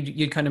point of view,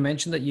 you kind of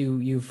mentioned that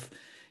you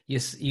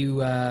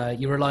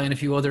rely on a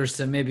few others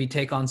to maybe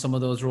take on some of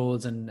those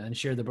roles and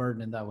share the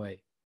burden in that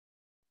way.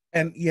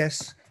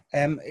 Yes.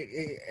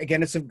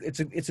 Again, it's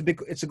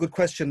a good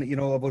question,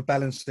 about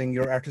balancing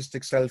your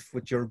artistic self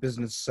with your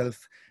business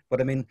self. But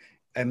I mean,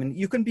 I mean,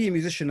 you can be a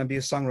musician and be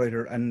a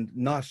songwriter and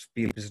not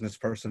be a business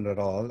person at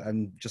all,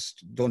 and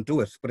just don't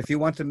do it. But if you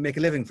want to make a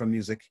living from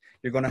music,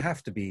 you're going to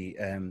have to be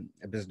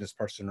a business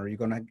person, or you're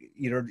going to,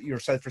 either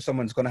yourself or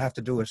someone's going to have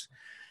to do it.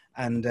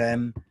 And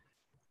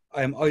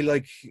I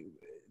like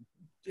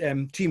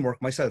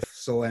teamwork myself.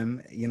 So,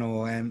 you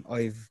know,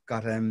 I've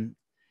got, in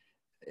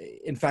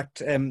fact,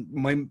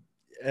 the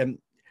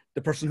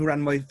person who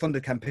ran my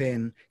funded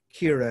campaign,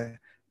 Kira,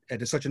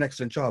 did such an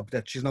excellent job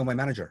that she's now my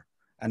manager.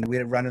 And we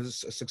ran a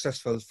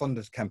successful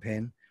funded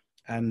campaign,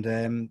 and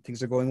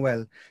things are going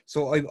well.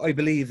 So I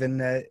believe in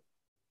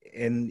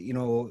you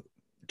know,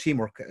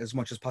 teamwork as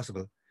much as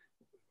possible.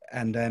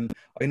 And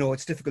I know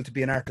it's difficult to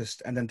be an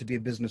artist and then to be a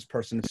business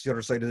person. It's the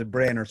other side of the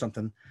brain or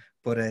something.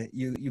 But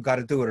you got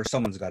to do it, or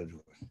someone's got to do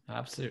it.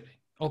 Absolutely.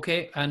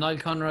 Okay, Niall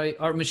Conroy,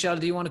 or Michelle,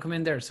 do you want to come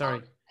in there? Sorry.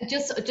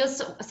 Just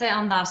say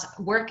on that,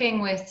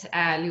 working with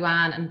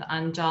Luan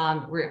and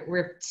John,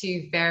 we're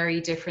two very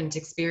different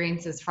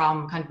experiences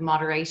from kind of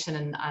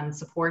moderation and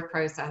support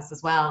process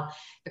as well.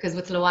 Because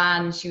with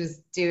Luan, she was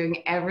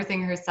doing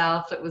everything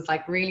herself. It was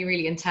like really,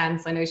 really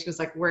intense. I know she was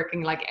like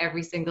working like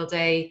every single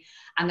day.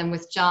 And then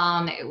with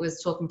John, it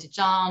was talking to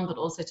John, but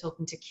also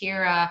talking to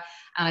Kira.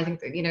 And I think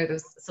that, you know, there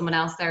was someone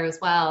else there as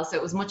well. So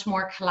it was much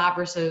more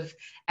collaborative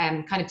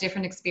and kind of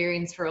different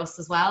experience for us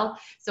as well.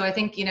 So I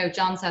think, you know,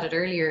 John said it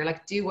earlier,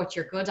 like, do what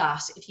you're good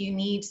at. If you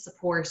need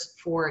support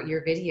for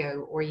your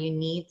video, or you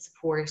need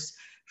support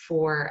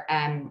for,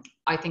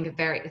 I think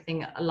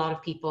a lot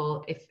of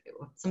people,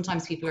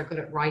 sometimes people are good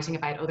at writing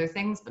about other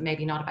things, but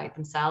maybe not about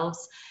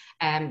themselves.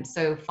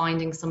 So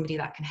finding somebody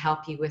that can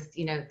help you with,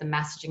 you know, the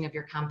messaging of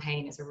your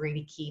campaign is a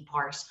really key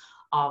part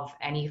of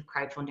any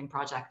crowdfunding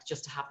project,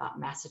 just to have that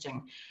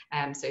messaging.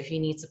 So if you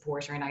need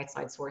support or an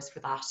outside source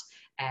for that,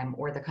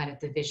 or the kind of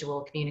the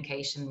visual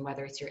communication,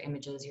 whether it's your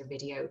images, your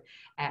video,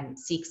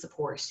 seek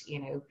support, you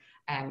know,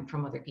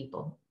 from other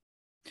people.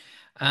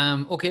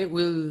 Okay,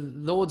 well,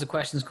 loads of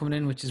questions coming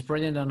in, which is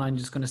brilliant, and I'm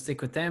just going to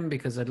stick with them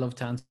because I'd love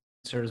to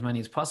answer as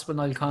many as possible.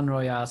 Niall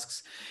Conroy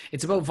asks,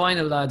 it's about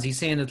vinyl, lads. He's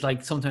saying that,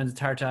 like, sometimes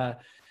it's hard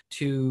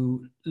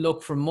to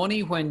look for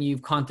money when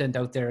you've content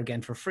out there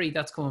again for free.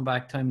 That's coming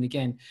back time and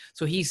again.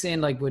 So he's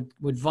saying, like, with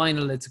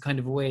vinyl, it's a kind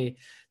of a way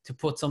to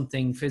put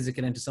something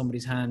physical into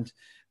somebody's hand.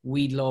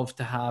 We'd love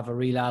to have a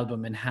real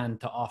album in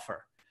hand to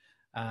offer.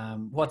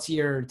 What's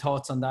your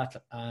thoughts on that,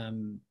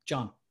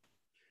 John?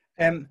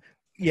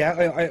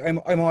 Yeah,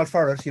 I'm all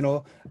for it. You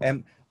know,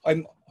 I'm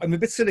a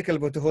bit cynical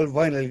about the whole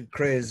vinyl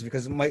craze,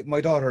 because my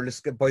daughter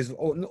buys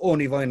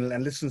only vinyl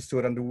and listens to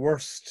it on the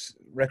worst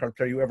record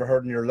player you ever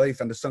heard in your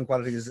life, and the sound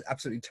quality is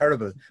absolutely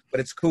terrible, but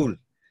it's cool,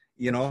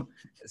 you know.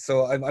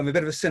 So I'm a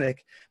bit of a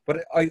cynic,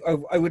 but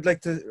I would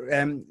like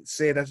to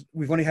say that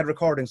we've only had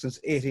recording since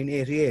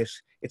 1888.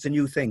 It's a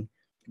new thing.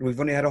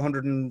 We've only had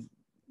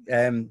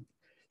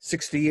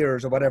 160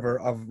 years or whatever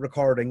of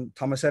recording.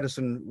 Thomas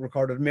Edison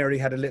recorded Mary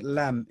Had a Little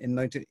Lamb in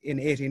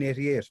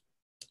 1888.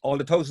 All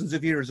the thousands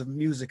of years of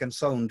music and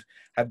sound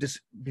have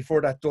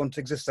before that don't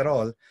exist at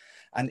all.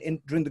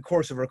 And during the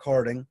course of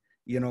recording,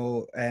 you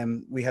know,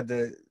 we had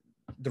the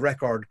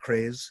record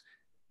craze.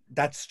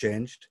 That's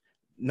changed.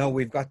 Now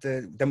we've got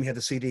then we had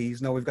the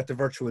CDs. Now we've got the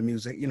virtual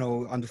music, you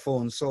know, on the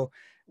phone. So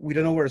we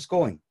don't know where it's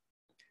going.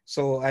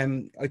 So I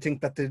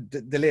think that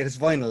the latest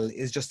vinyl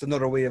is just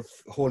another way of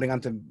holding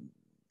on to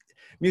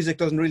music.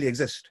 Doesn't really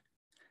exist.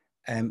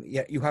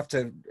 Yeah, you have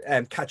to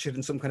catch it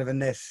in some kind of a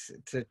net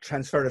to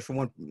transfer it from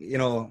one, you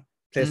know,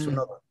 place to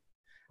another.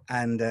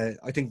 And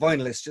I think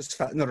vinyl is just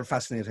another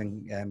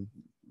fascinating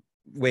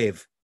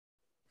wave.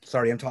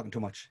 Sorry, I'm talking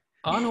too much.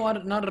 Oh no,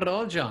 not at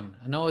all, John.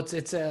 No,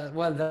 it's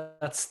well,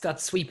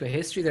 that sweep of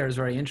history there is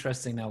very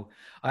interesting. Now,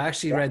 I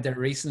actually read that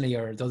recently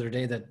or the other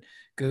day that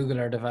Google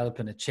are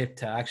developing a chip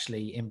to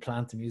actually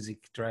implant the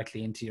music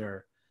directly into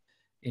your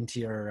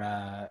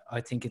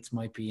I think it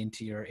might be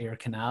into your ear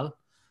canal.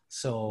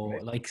 So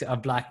like a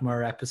Black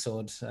Mirror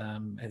episode,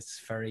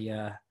 it's very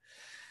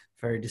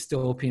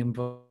dystopian,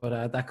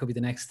 but that could be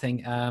the next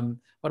thing.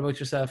 What about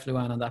yourself,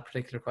 Luan, on that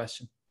particular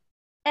question?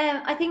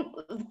 I think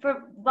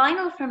for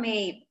vinyl, for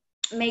me,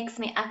 makes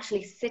me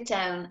actually sit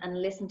down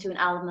and listen to an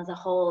album as a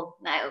whole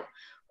now,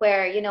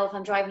 where, you know, if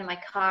I'm driving in my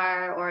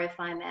car or if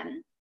I'm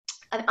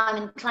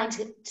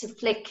inclined to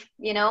flick,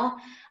 you know,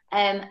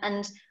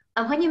 and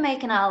when you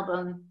make an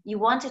album, you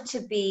want it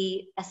to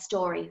be a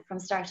story from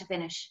start to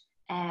finish.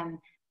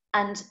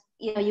 And,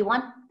 you know, you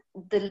want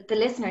the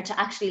listener to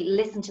actually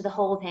listen to the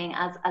whole thing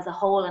as a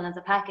whole and as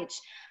a package.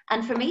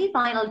 And for me,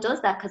 vinyl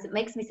does that because it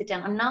makes me sit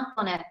down. I'm not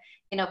going to,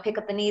 you know, pick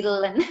up the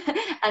needle and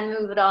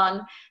move it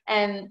on.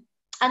 And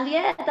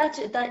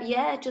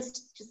yeah,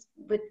 just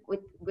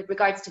with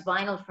regards to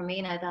vinyl, for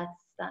me now,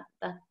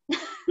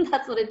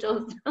 that's what it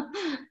does.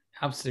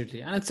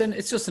 Absolutely, and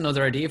it's just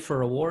another idea for a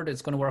reward.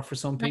 It's going to work for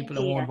some people,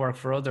 it won't work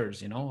for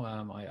others, you know.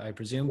 I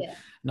presume. Yeah.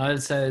 Niall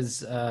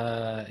says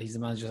he's the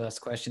man who just asked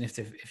the question.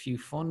 If you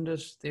fund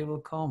it, they will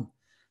come.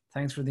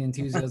 Thanks for the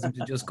enthusiasm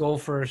to just go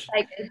for it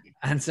Like,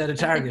 and set a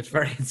target.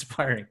 Very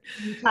inspiring.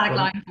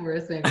 Tagline for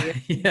us,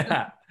 maybe.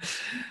 Yeah.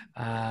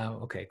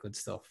 Okay, good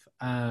stuff.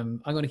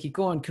 I'm going to keep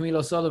going. Camille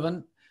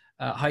O'Sullivan.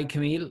 Hi,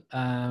 Camille.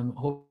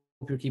 Hope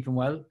you're keeping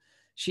well.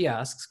 She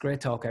asks,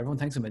 great talk, everyone.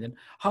 Thanks a million.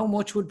 How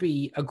much would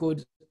be a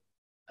good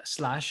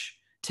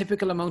 /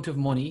 typical amount of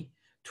money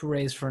to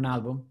raise for an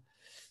album?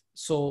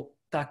 So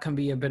that can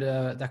be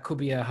that could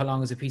be a how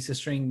long is a piece of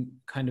string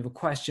kind of a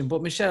question.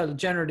 But Michelle,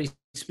 generally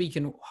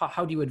speaking,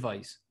 how do you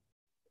advise?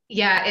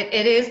 Yeah,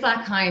 it is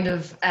that kind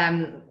of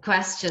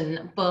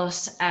question,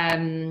 but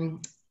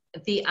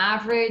the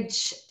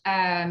average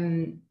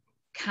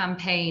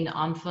campaign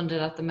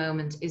unfunded at the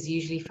moment is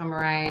usually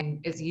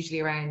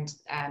around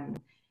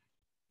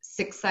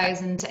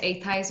 6,000 to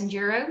 8,000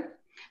 euro.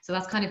 So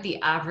that's kind of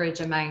the average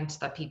amount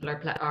that people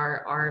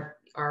are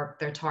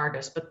their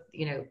target. But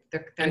you know,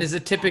 and is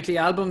it typically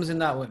albums in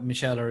that,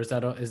 Michelle, or is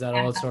that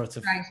all sorts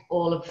of? Right,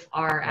 all of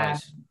our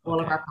all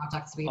of our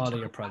projects. All of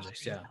your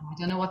projects, yeah. I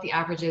don't know what the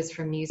average is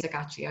for music.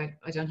 Actually,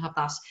 I don't have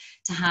that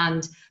to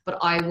hand, but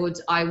I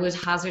would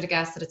hazard a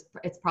guess that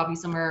it's probably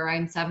somewhere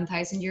around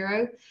 7,000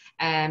 euro.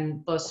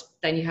 But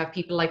then you have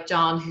people like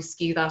John who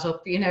skew that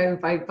up, you know,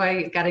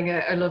 by getting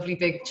a lovely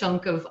big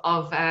chunk of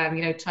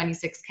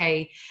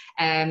 26k.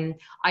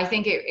 I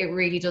think it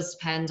really does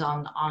depend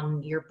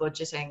on your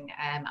budgeting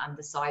and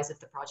the size of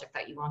the project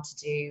that you want to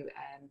do.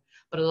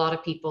 But a lot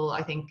of people,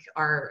 I think,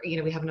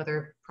 we have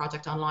another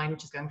project online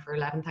which is going for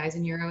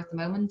 11,000 euro at the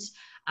moment.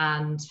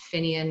 And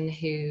Finian,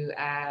 who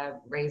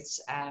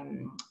raised,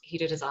 he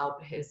did his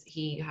album,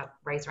 he had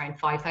raised around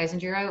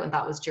 5,000 euro, and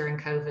that was during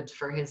COVID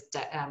for his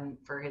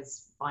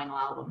vinyl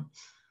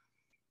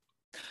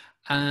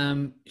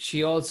album.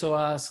 She also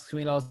asks,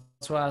 Camille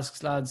also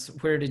asks, lads,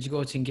 where did you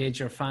go to engage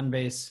your fan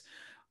base?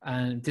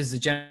 And this is a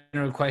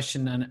general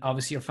question, and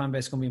obviously your fan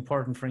base is going to be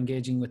important for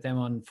engaging with them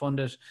on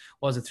Fund It.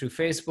 Was it through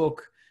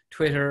Facebook,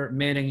 Twitter,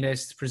 mailing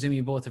lists? Presume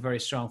you both have very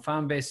strong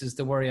fan bases.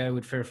 The worry I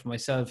would fear for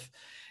myself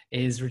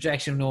is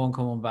rejection of no one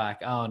coming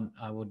back. Oh,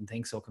 I wouldn't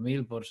think so,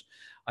 Camille, but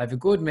I have a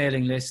good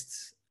mailing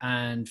list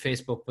and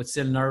Facebook, but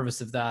still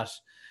nervous of that,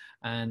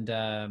 and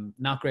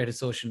not great at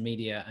social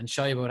media and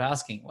shy about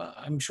asking. Well,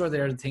 I'm sure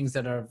there are things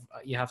that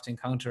you have to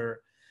encounter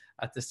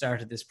at the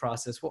start of this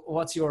process.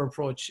 What's your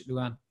approach,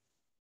 Luan?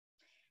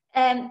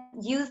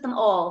 Use them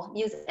all.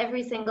 Use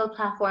every single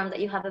platform that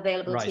you have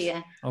available to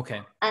you.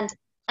 Okay. And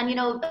you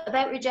know,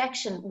 about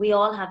rejection, we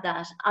all have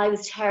that. I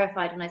was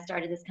terrified when I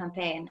started this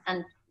campaign,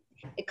 and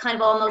it kind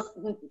of almost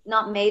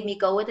not made me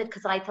go with it,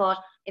 because I thought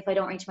if I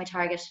don't reach my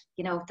target,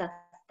 you know,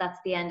 that's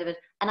the end of it.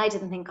 And I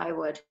didn't think I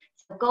would.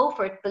 So go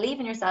for it. Believe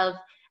in yourself,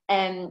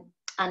 and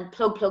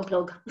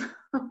plug.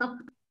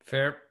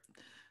 Fair.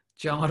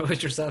 John, what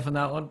about yourself on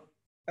that one?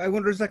 I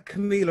wonder, is that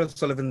Camille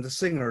O'Sullivan, the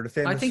singer, the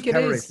famous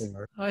cabaret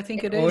singer? I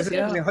think it is.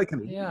 Yeah. Hi,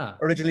 Camille. Yeah.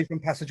 Originally from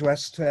Passage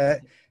West. Well,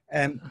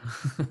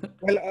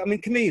 I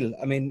mean, Camille,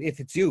 I mean, if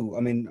it's you,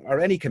 I mean, or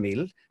any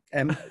Camille,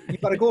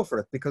 you've got to go for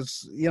it,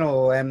 because, you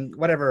know,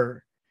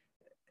 whatever,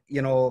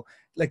 you know,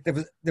 like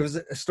there was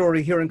a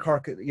story here in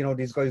Cork, you know,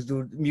 these guys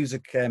do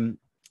music,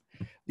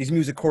 these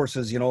music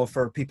courses, you know,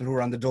 for people who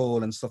are on the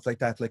dole and stuff like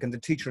that. Like, and the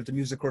teacher at the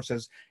music course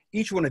says,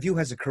 each one of you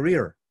has a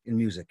career in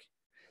music.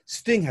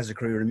 Sting has a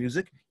career in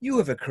music. You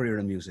have a career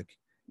in music.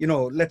 You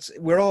know,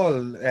 we're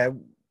all,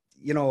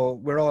 you know,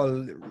 we're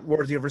all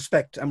worthy of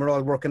respect, and we're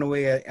all working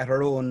away in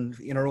our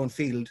own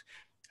field.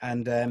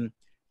 And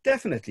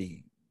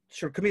definitely,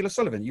 sure, Camille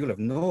O'Sullivan, you'll have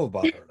no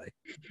bother, like,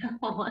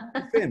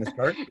 famous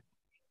girl.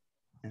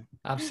 Yeah.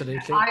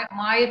 Absolutely.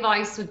 My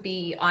advice would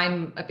be,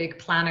 I'm a big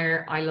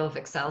planner. I love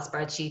Excel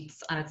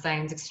spreadsheets, and it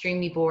sounds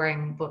extremely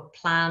boring, but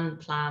plan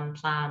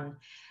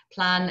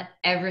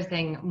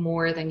everything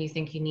more than you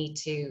think you need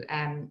to.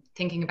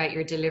 Thinking about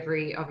your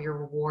delivery of your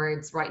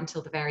rewards right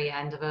until the very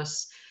end of it,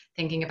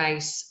 thinking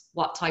about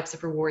what types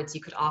of rewards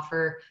you could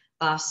offer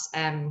that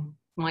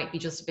might be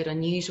just a bit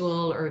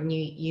unusual or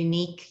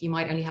unique. You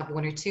might only have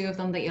 1 or 2 of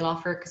them that you'll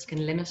offer, because you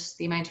can limit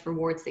the amount of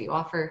rewards that you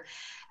offer.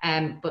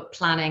 But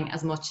planning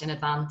as much in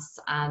advance,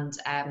 and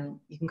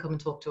you can come and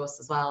talk to us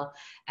as well.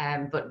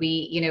 But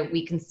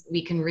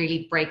we can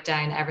really break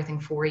down everything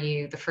for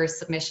you. The first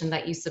submission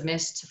that you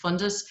submit to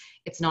Fund It,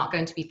 it's not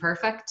going to be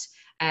perfect.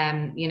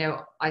 You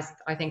know,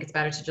 I think it's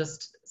better to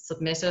just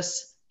submit it,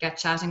 get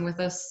chatting with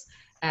us.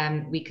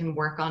 We can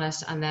work on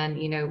it, and then,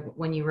 you know,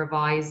 when you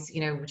revise,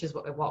 you know, which is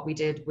what we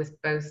did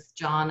with both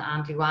John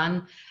and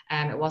Luan.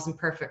 It wasn't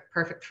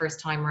perfect first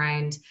time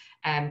around,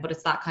 but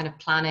it's that kind of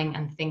planning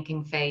and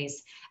thinking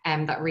phase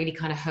that really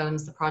kind of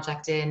hones the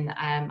project in,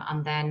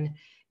 and then,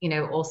 you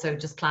know, also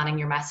just planning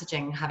your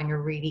messaging, having a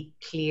really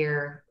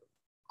clear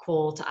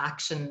call to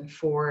action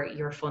for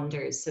your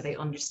funders, so they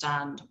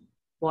understand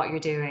what you're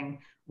doing,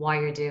 why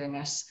you're doing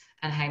it,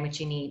 and how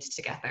much you need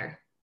to get there.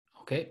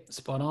 Okay,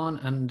 spot on.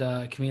 And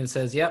Camille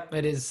says, yep,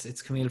 it is.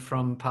 It's Camille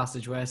from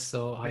Passage West.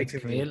 So hi to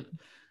Camille.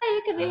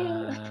 Hi,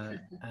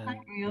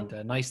 Camille.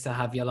 And nice to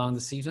have you along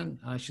this evening.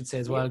 I should say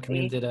as well,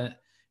 Camille did an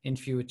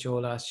interview with Joe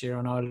last year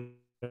on our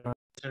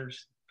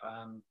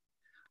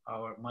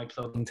my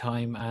plugging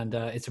time, and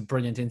it's a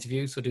brilliant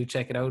interview, so do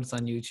check it out. It's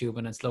on YouTube,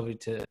 and it's lovely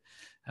to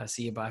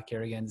see you back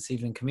here again this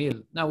evening,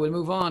 Camille. Now we'll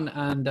move on,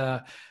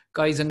 and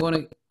guys, I'm going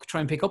to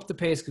try and pick up the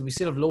pace because we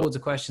still have loads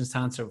of questions to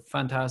answer.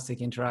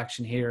 Fantastic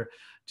interaction here.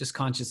 Just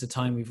conscious of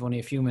time, we've only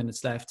a few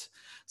minutes left.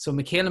 So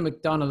Michaela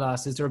McDonald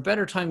asks, is there a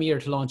better time of year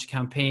to launch a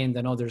campaign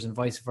than others, and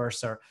vice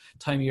versa? Or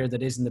time of year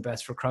that isn't the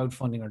best for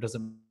crowdfunding, or does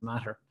it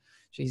matter?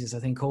 Jesus, I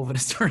think COVID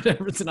has turned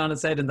everything on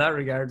its head in that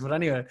regard. But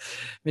anyway,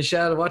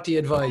 Michelle, what do you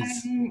advise?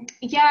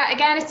 Yeah,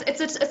 again,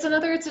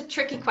 it's a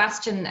tricky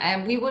question.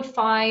 We would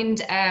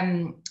find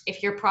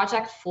if your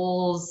project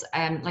falls,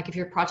 like if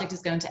your project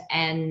is going to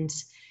end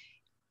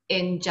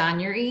in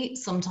January,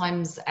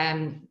 sometimes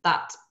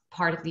that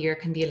part of the year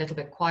can be a little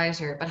bit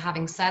quieter. But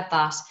having said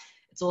that,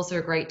 it's also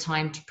a great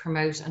time to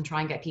promote and try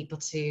and get people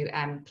to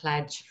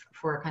pledge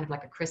for kind of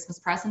like a Christmas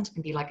present. It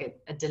can be like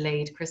a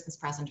delayed Christmas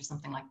present or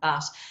something like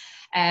that.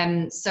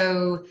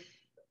 So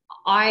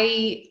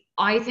I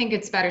think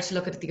it's better to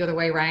look at it the other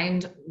way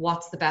around.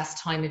 What's the best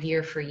time of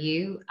year for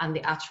you, and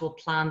the actual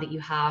plan that you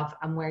have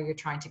and where you're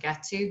trying to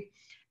get to,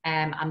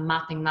 and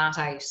mapping that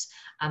out.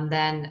 And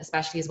then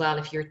especially as well,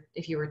 if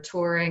you were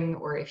touring,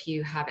 or if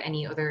you have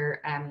any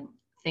other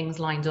things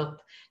lined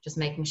up, just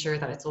making sure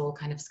that it's all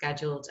kind of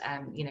scheduled,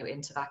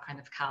 into that kind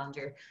of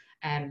calendar.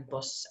 It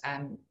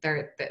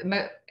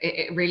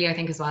really, I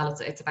think as well,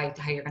 it's about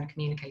how you're going to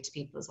communicate to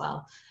people as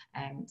well.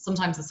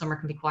 Sometimes the summer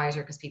can be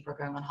quieter because people are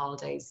going on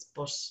holidays,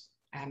 but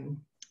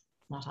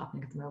not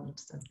happening at the moment.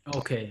 So.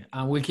 Okay,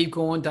 and we'll keep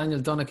going. Daniel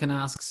Duncan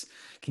asks,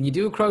 can you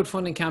do a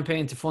crowdfunding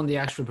campaign to fund the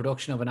actual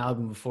production of an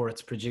album before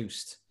it's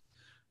produced?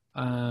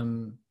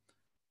 Well,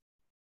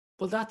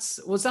 was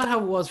that how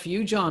it was for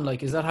you, John?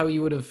 Like, is that how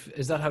you would have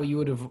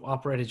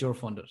operated your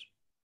funded?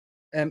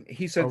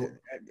 He said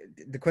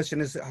the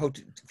question is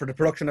for the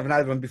production of an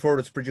album before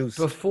it's produced.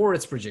 Before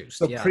it's produced,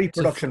 so yeah.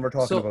 Pre-production we're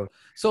talking about.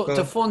 So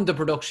to fund the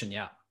production,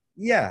 yeah.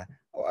 Yeah,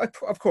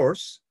 of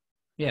course.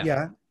 Yeah.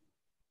 Yeah,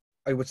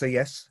 I would say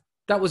yes.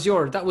 That was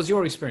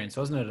your experience,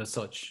 wasn't it? As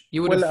such,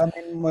 you would have.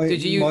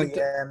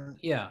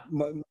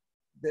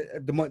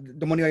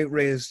 The money I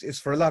raised is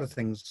for a lot of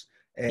things.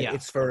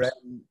 It's for a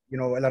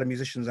lot of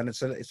musicians, and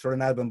it's for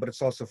an album, but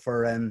it's also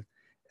for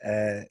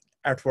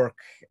artwork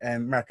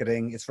and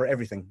marketing. It's for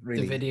everything,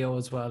 really. The video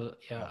as well.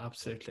 Yeah,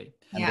 absolutely.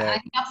 Yeah, I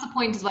think that's the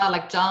point as well.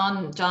 Like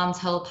John's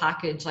whole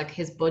package, like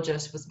his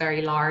budget was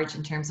very large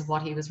in terms of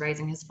what he was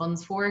raising his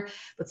funds for.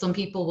 But some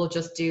people will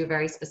just do a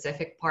very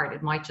specific part.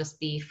 It might just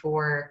be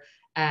for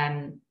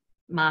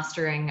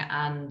mastering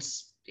and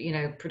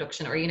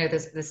production, or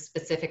there's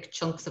specific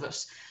chunks of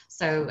it.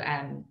 So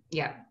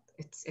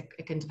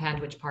it can depend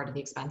which part of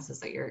the expenses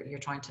that you're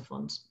trying to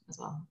fund as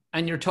well.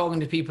 And you're talking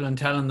to people and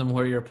telling them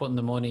where you're putting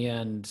the money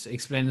and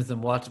explaining to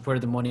them where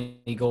the money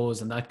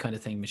goes and that kind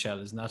of thing, Michelle.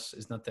 Isn't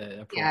that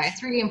the approach? Yeah,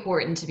 it's really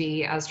important to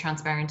be as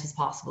transparent as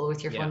possible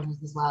with your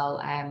funders as well.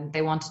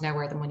 They want to know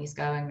where the money's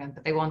going,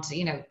 but they want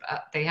to,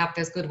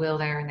 there's goodwill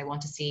there, and they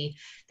want to see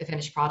the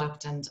finished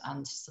product and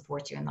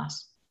support you in that.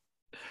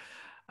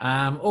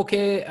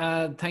 Okay,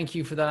 thank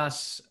you for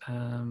that.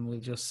 We'll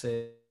just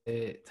say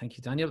thank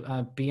you, Daniel.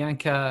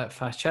 Bianca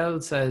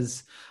Fachel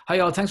says, hi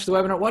all, thanks for the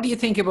webinar. What do you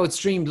think about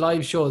streamed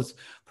live shows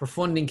for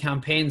funding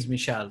campaigns,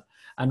 Michelle,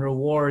 and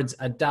rewards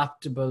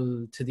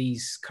adaptable to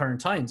these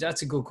current times?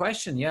 That's a good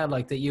question. Yeah,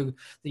 like that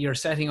you're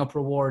setting up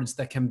rewards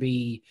that can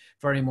be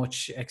very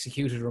much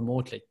executed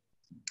remotely.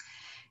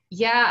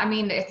 Yeah, I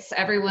mean,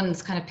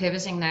 everyone's kind of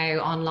pivoting now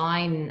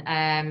online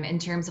in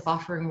terms of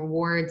offering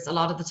rewards. A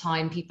lot of the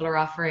time people are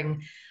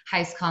offering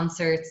house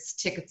concerts,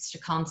 tickets to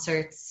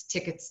concerts,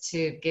 tickets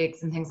to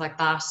gigs and things like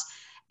that.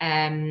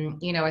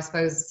 I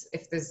suppose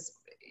if there's,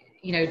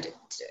 I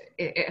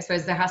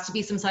suppose there has to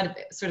be some sort of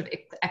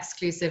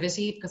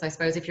exclusivity, because I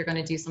suppose if you're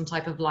going to do some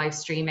type of live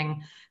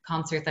streaming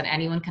concert that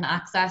anyone can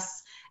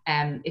access,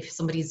 if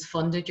somebody's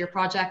funded your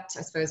project,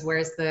 I suppose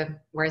where's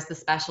the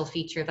special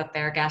feature that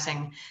they're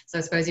getting? So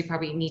I suppose you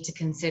probably need to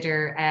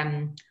consider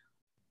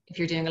if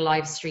you're doing a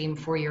live stream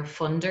for your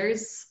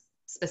funders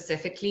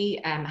specifically,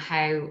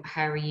 how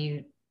are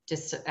you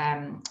just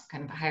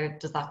how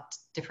does that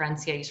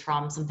differentiate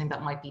from something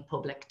that might be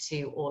public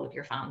to all of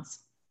your fans?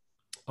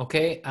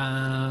 Okay,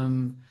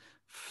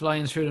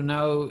 flying through them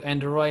now.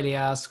 Enda Riley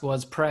asks,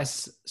 was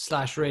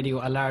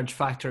press/radio a large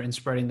factor in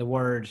spreading the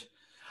word?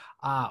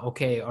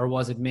 Okay. Or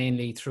was it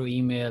mainly through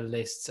email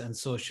lists and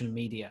social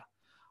media?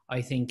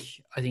 I think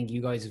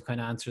you guys have kind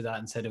of answered that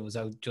and said it was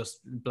out, just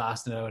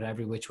blasting it out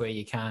every which way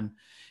you can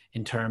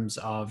in terms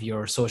of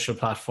your social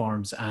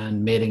platforms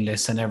and mailing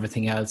lists and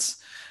everything else.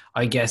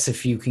 I guess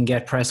if you can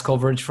get press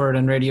coverage for it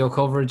and radio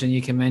coverage, and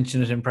you can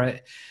mention it in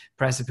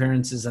press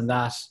appearances and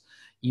that,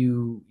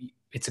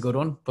 it's a good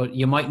one. But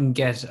you mightn't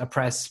get a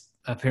press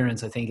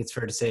appearance, I think it's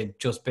fair to say,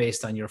 just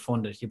based on your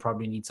funded. You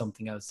probably need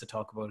something else to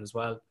talk about as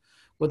well.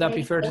 Would that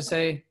be fair to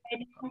say?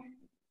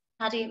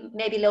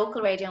 Maybe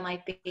local radio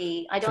might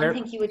be. I don't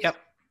think you would. Yep.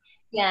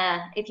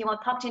 Yeah, if you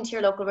popped into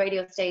your local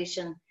radio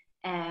station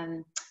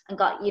and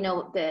got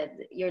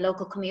your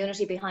local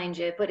community behind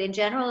you, but in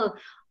general,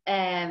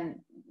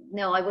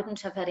 no, I wouldn't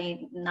have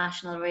any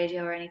national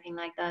radio or anything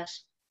like that.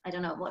 I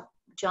don't know what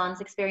John's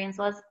experience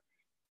was.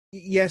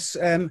 Yes,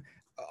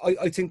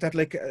 I think that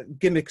like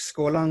gimmicks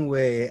go a long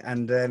way,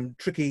 and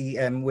tricky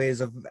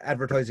ways of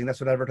advertising. That's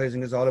what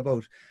advertising is all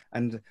about.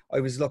 And I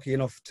was lucky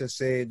enough to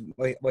say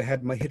I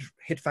had my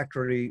hit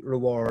factory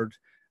reward,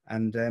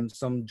 and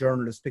some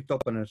journalists picked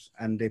up on it,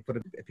 and they put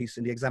a piece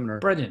in the Examiner.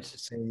 Brilliant.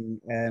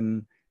 Saying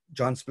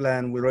John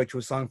Spillane will write you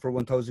a song for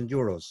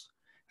 €1,000,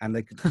 and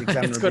like the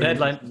Examiner. It's a good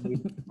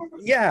headline.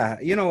 Yeah,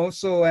 you know.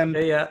 So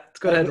yeah, it's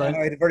a good headline.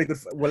 I had a very good.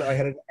 Well, I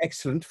had an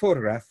excellent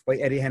photograph by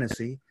Eddie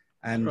Hennessy.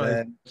 And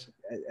right.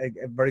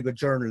 a very good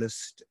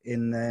journalist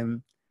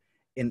in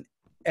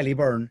Ellie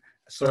Byrne.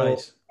 So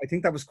right. I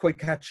think that was quite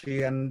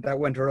catchy, and that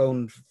went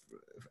around.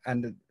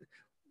 And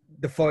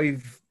the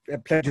 5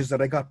 pledges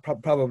that I got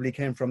probably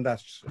came from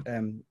that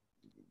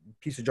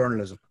piece of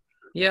journalism.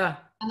 Yeah,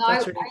 and I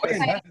would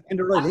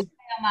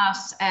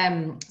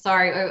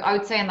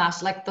say in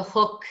that, like the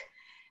hook,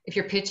 if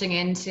you're pitching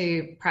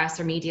into press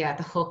or media,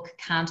 the hook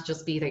can't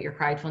just be that you're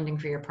crowdfunding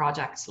for your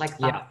project. Like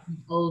that's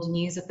old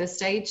news at this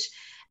stage.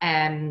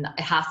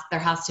 There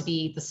has to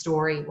be the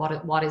story.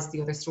 What is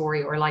the other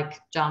story? Or like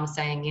John was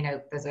saying, you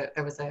know,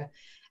 there was a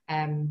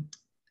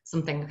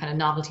something kind of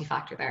novelty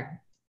factor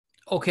there.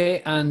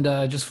 Okay, and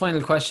just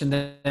final question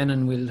then,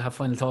 and we'll have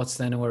final thoughts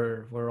then.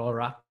 We're all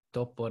wrapped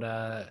up,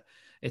 but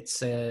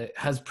it's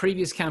has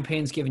previous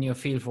campaigns given you a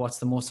feel for what's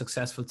the most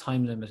successful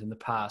time limit in the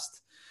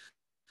past?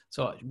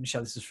 So,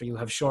 Michelle, this is for you.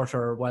 Have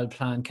shorter,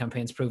 well-planned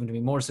campaigns proven to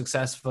be more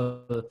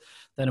successful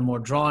than a more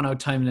drawn-out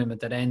time limit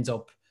that ends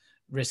up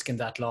risking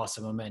that loss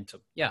of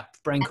momentum? Yeah,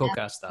 Brian Cook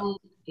asked that.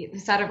 You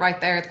said it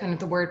right there, kind of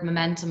the word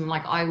momentum.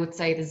 Like I would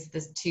say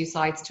there's 2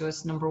 sides to it.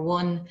 Number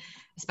one,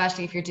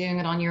 especially if you're doing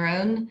it on your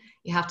own,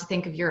 you have to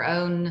think of your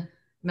own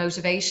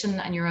motivation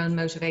and your own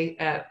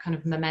kind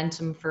of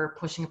momentum for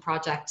pushing a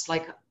project.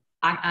 Like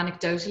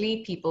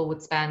anecdotally, people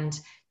would spend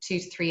 2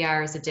 to 3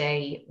 hours a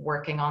day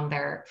working on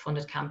their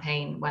funded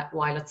campaign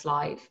while it's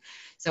live.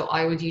 So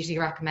I would usually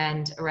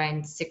recommend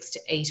around 6 to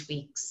 8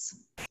 weeks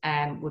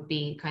would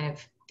be kind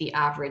of the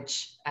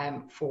average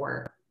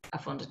for a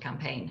funded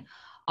campaign.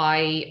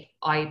 I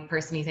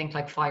personally think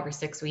like 5 or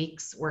 6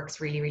 weeks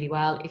works really, really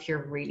well if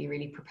you're really,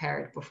 really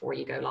prepared before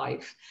you go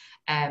live.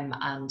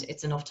 And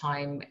it's enough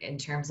time in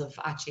terms of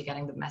actually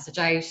getting the message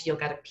out. You'll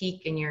get a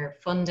peak in your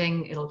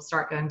funding, it'll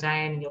start going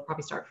down, and you'll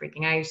probably start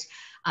freaking out.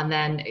 And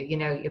then, you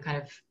know, you kind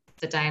of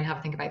sit down, have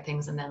a think about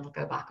things, and then it'll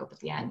go back up at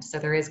the end. So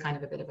there is kind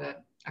of a bit of a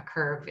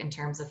curve in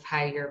terms of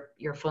how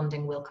your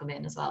funding will come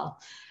in as well.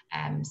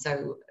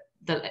 So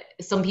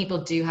some people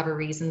do have a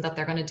reason that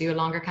they're going to do a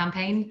longer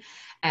campaign.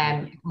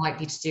 It might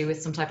be to do with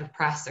some type of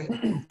press or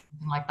something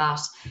like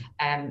that.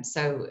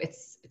 So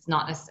it's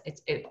not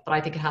but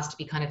I think it has to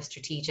be kind of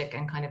strategic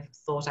and kind of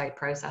thought out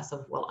process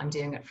of, well, I'm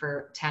doing it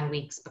for 10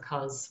 weeks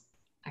because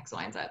X,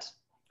 Y, and Z.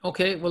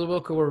 Okay, well,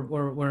 look,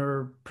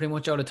 we're pretty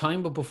much out of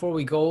time. But before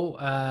we go,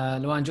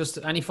 Luan, just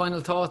any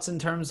final thoughts in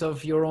terms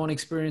of your own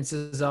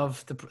experiences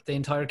of the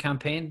entire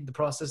campaign, the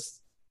process?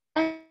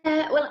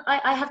 Well,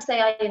 I have to say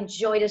I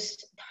enjoyed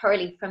it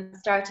thoroughly from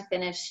start to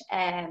finish.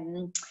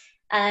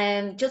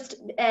 Just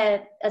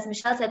as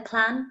Michelle said,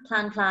 plan.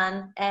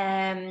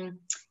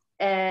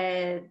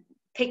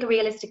 Pick a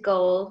realistic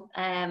goal,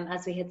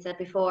 as we had said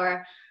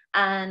before,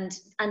 and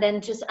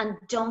then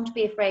don't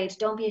be afraid,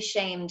 don't be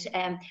ashamed.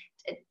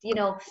 You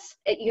know,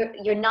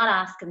 you're not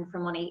asking for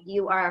money.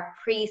 You are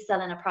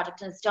pre-selling a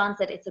product, and as John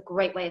said, it's a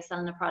great way of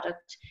selling a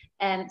product.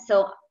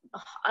 So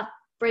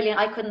brilliant.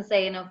 I couldn't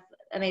say enough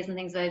amazing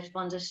things about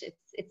Funded.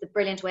 It's a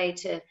brilliant way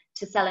to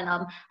sell an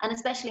album, and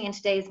especially in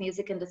today's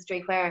music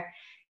industry where,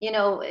 you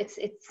know, it's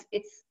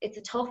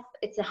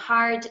a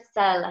hard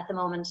sell at the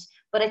moment.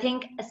 But I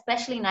think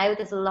especially now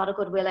there's a lot of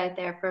goodwill out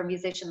there for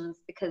musicians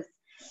because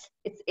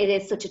it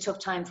is such a tough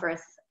time for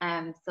us.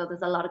 So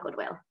there's a lot of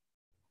goodwill.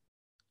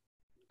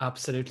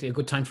 Absolutely, a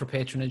good time for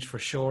patronage for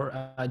sure.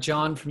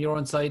 John, from your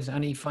own side,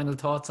 any final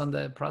thoughts on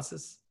the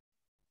process?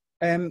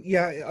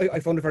 Yeah, I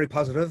found it very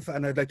positive,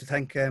 and I'd like to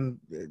thank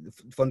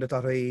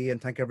Funded.ie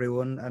and thank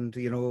everyone, and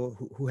you know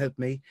who helped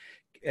me.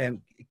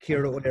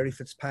 Ciara O'Leary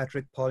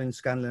Fitzpatrick, Pauline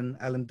Scanlon,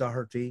 Alan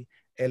Doherty,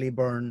 Ellie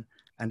Byrne,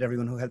 and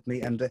everyone who helped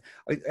me. And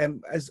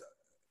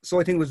so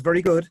I think it was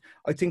very good.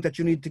 I think that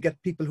you need to get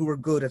people who are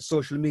good at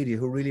social media,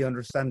 who really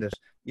understand it.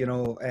 You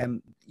know,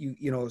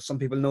 you know, some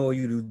people know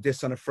you do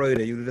this on a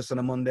Friday, you do this on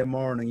a Monday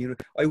morning.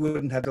 I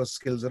wouldn't have those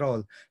skills at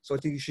all. So I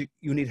think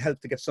you need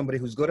help to get somebody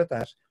who's good at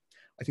that.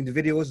 I think the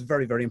video is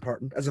very, very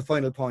important as a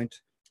final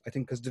point. I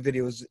think because the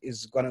video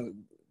is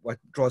what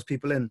draws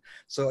people in.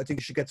 So I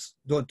think you should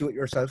don't do it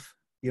yourself.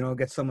 You know,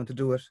 get someone to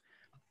do it.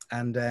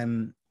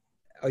 And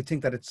I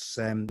think that it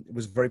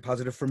was very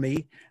positive for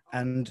me.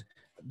 And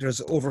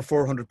there's over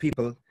 400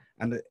 people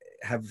and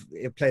have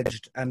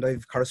pledged, and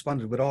I've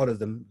corresponded with all of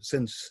them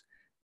since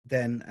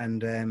then.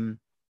 And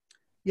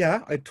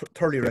yeah, I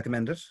thoroughly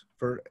recommend it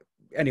for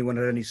anyone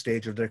at any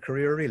stage of their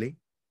career, really.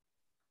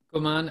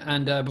 Good man.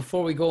 And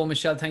before we go,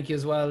 Michelle, thank you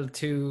as well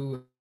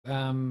to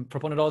for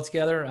putting it all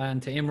together,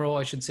 and to IMRO,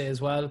 I should say as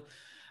well.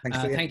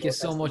 Thank you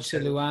so much to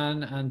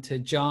Luan and to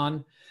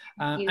John.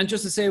 And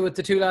just to say with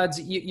the two lads,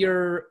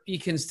 you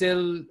can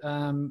still,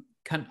 I'm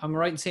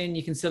right in saying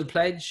you can still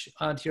pledge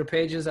to your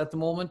pages at the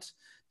moment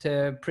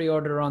to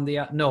pre-order on the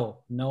no,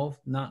 you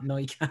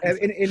can't.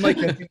 In my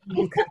case,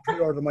 you can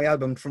pre-order my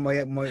album from my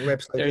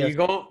website. There you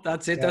go.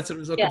 That's it. Yeah. That's what I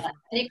was looking for.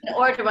 And you can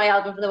order my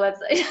album from the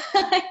website.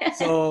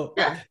 So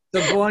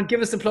go on, give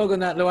us a plug on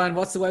that, Luan.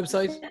 What's the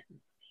website?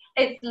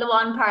 It's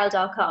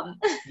luanparle.com.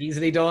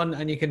 Easily done,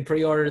 and you can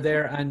pre-order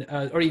there, and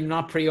or even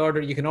not pre-order,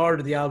 you can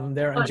order the album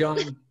there. And John,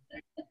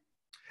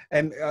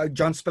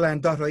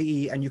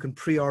 johnspillane.ie, and you can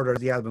pre-order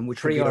the album, which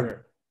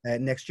pre-order will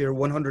be next year.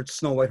 100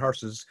 Snow White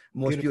Horses,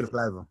 most beautiful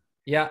album.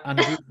 Yeah, and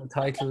a beautiful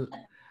title.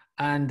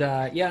 And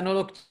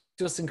look,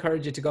 just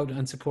encourage you to go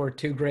and support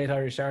two great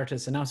Irish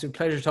artists. An absolute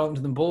pleasure talking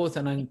to them both.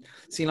 And I'm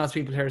seeing lots of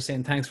people here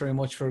saying thanks very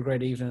much for a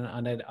great evening.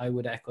 And I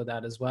would echo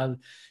that as well.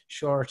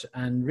 Short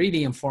and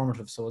really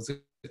informative. So it's a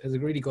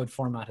really good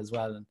format as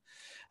well.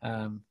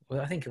 And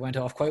I think it went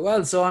off quite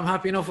well. So I'm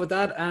happy enough with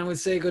that. And we'll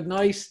say good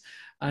night.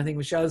 I think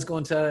Michelle's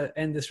going to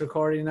end this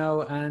recording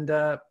now. And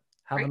have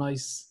a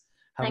nice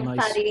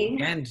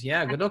weekend.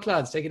 Yeah, good luck,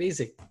 lads. Take it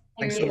easy.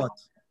 Thanks so much.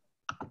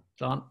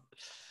 Don.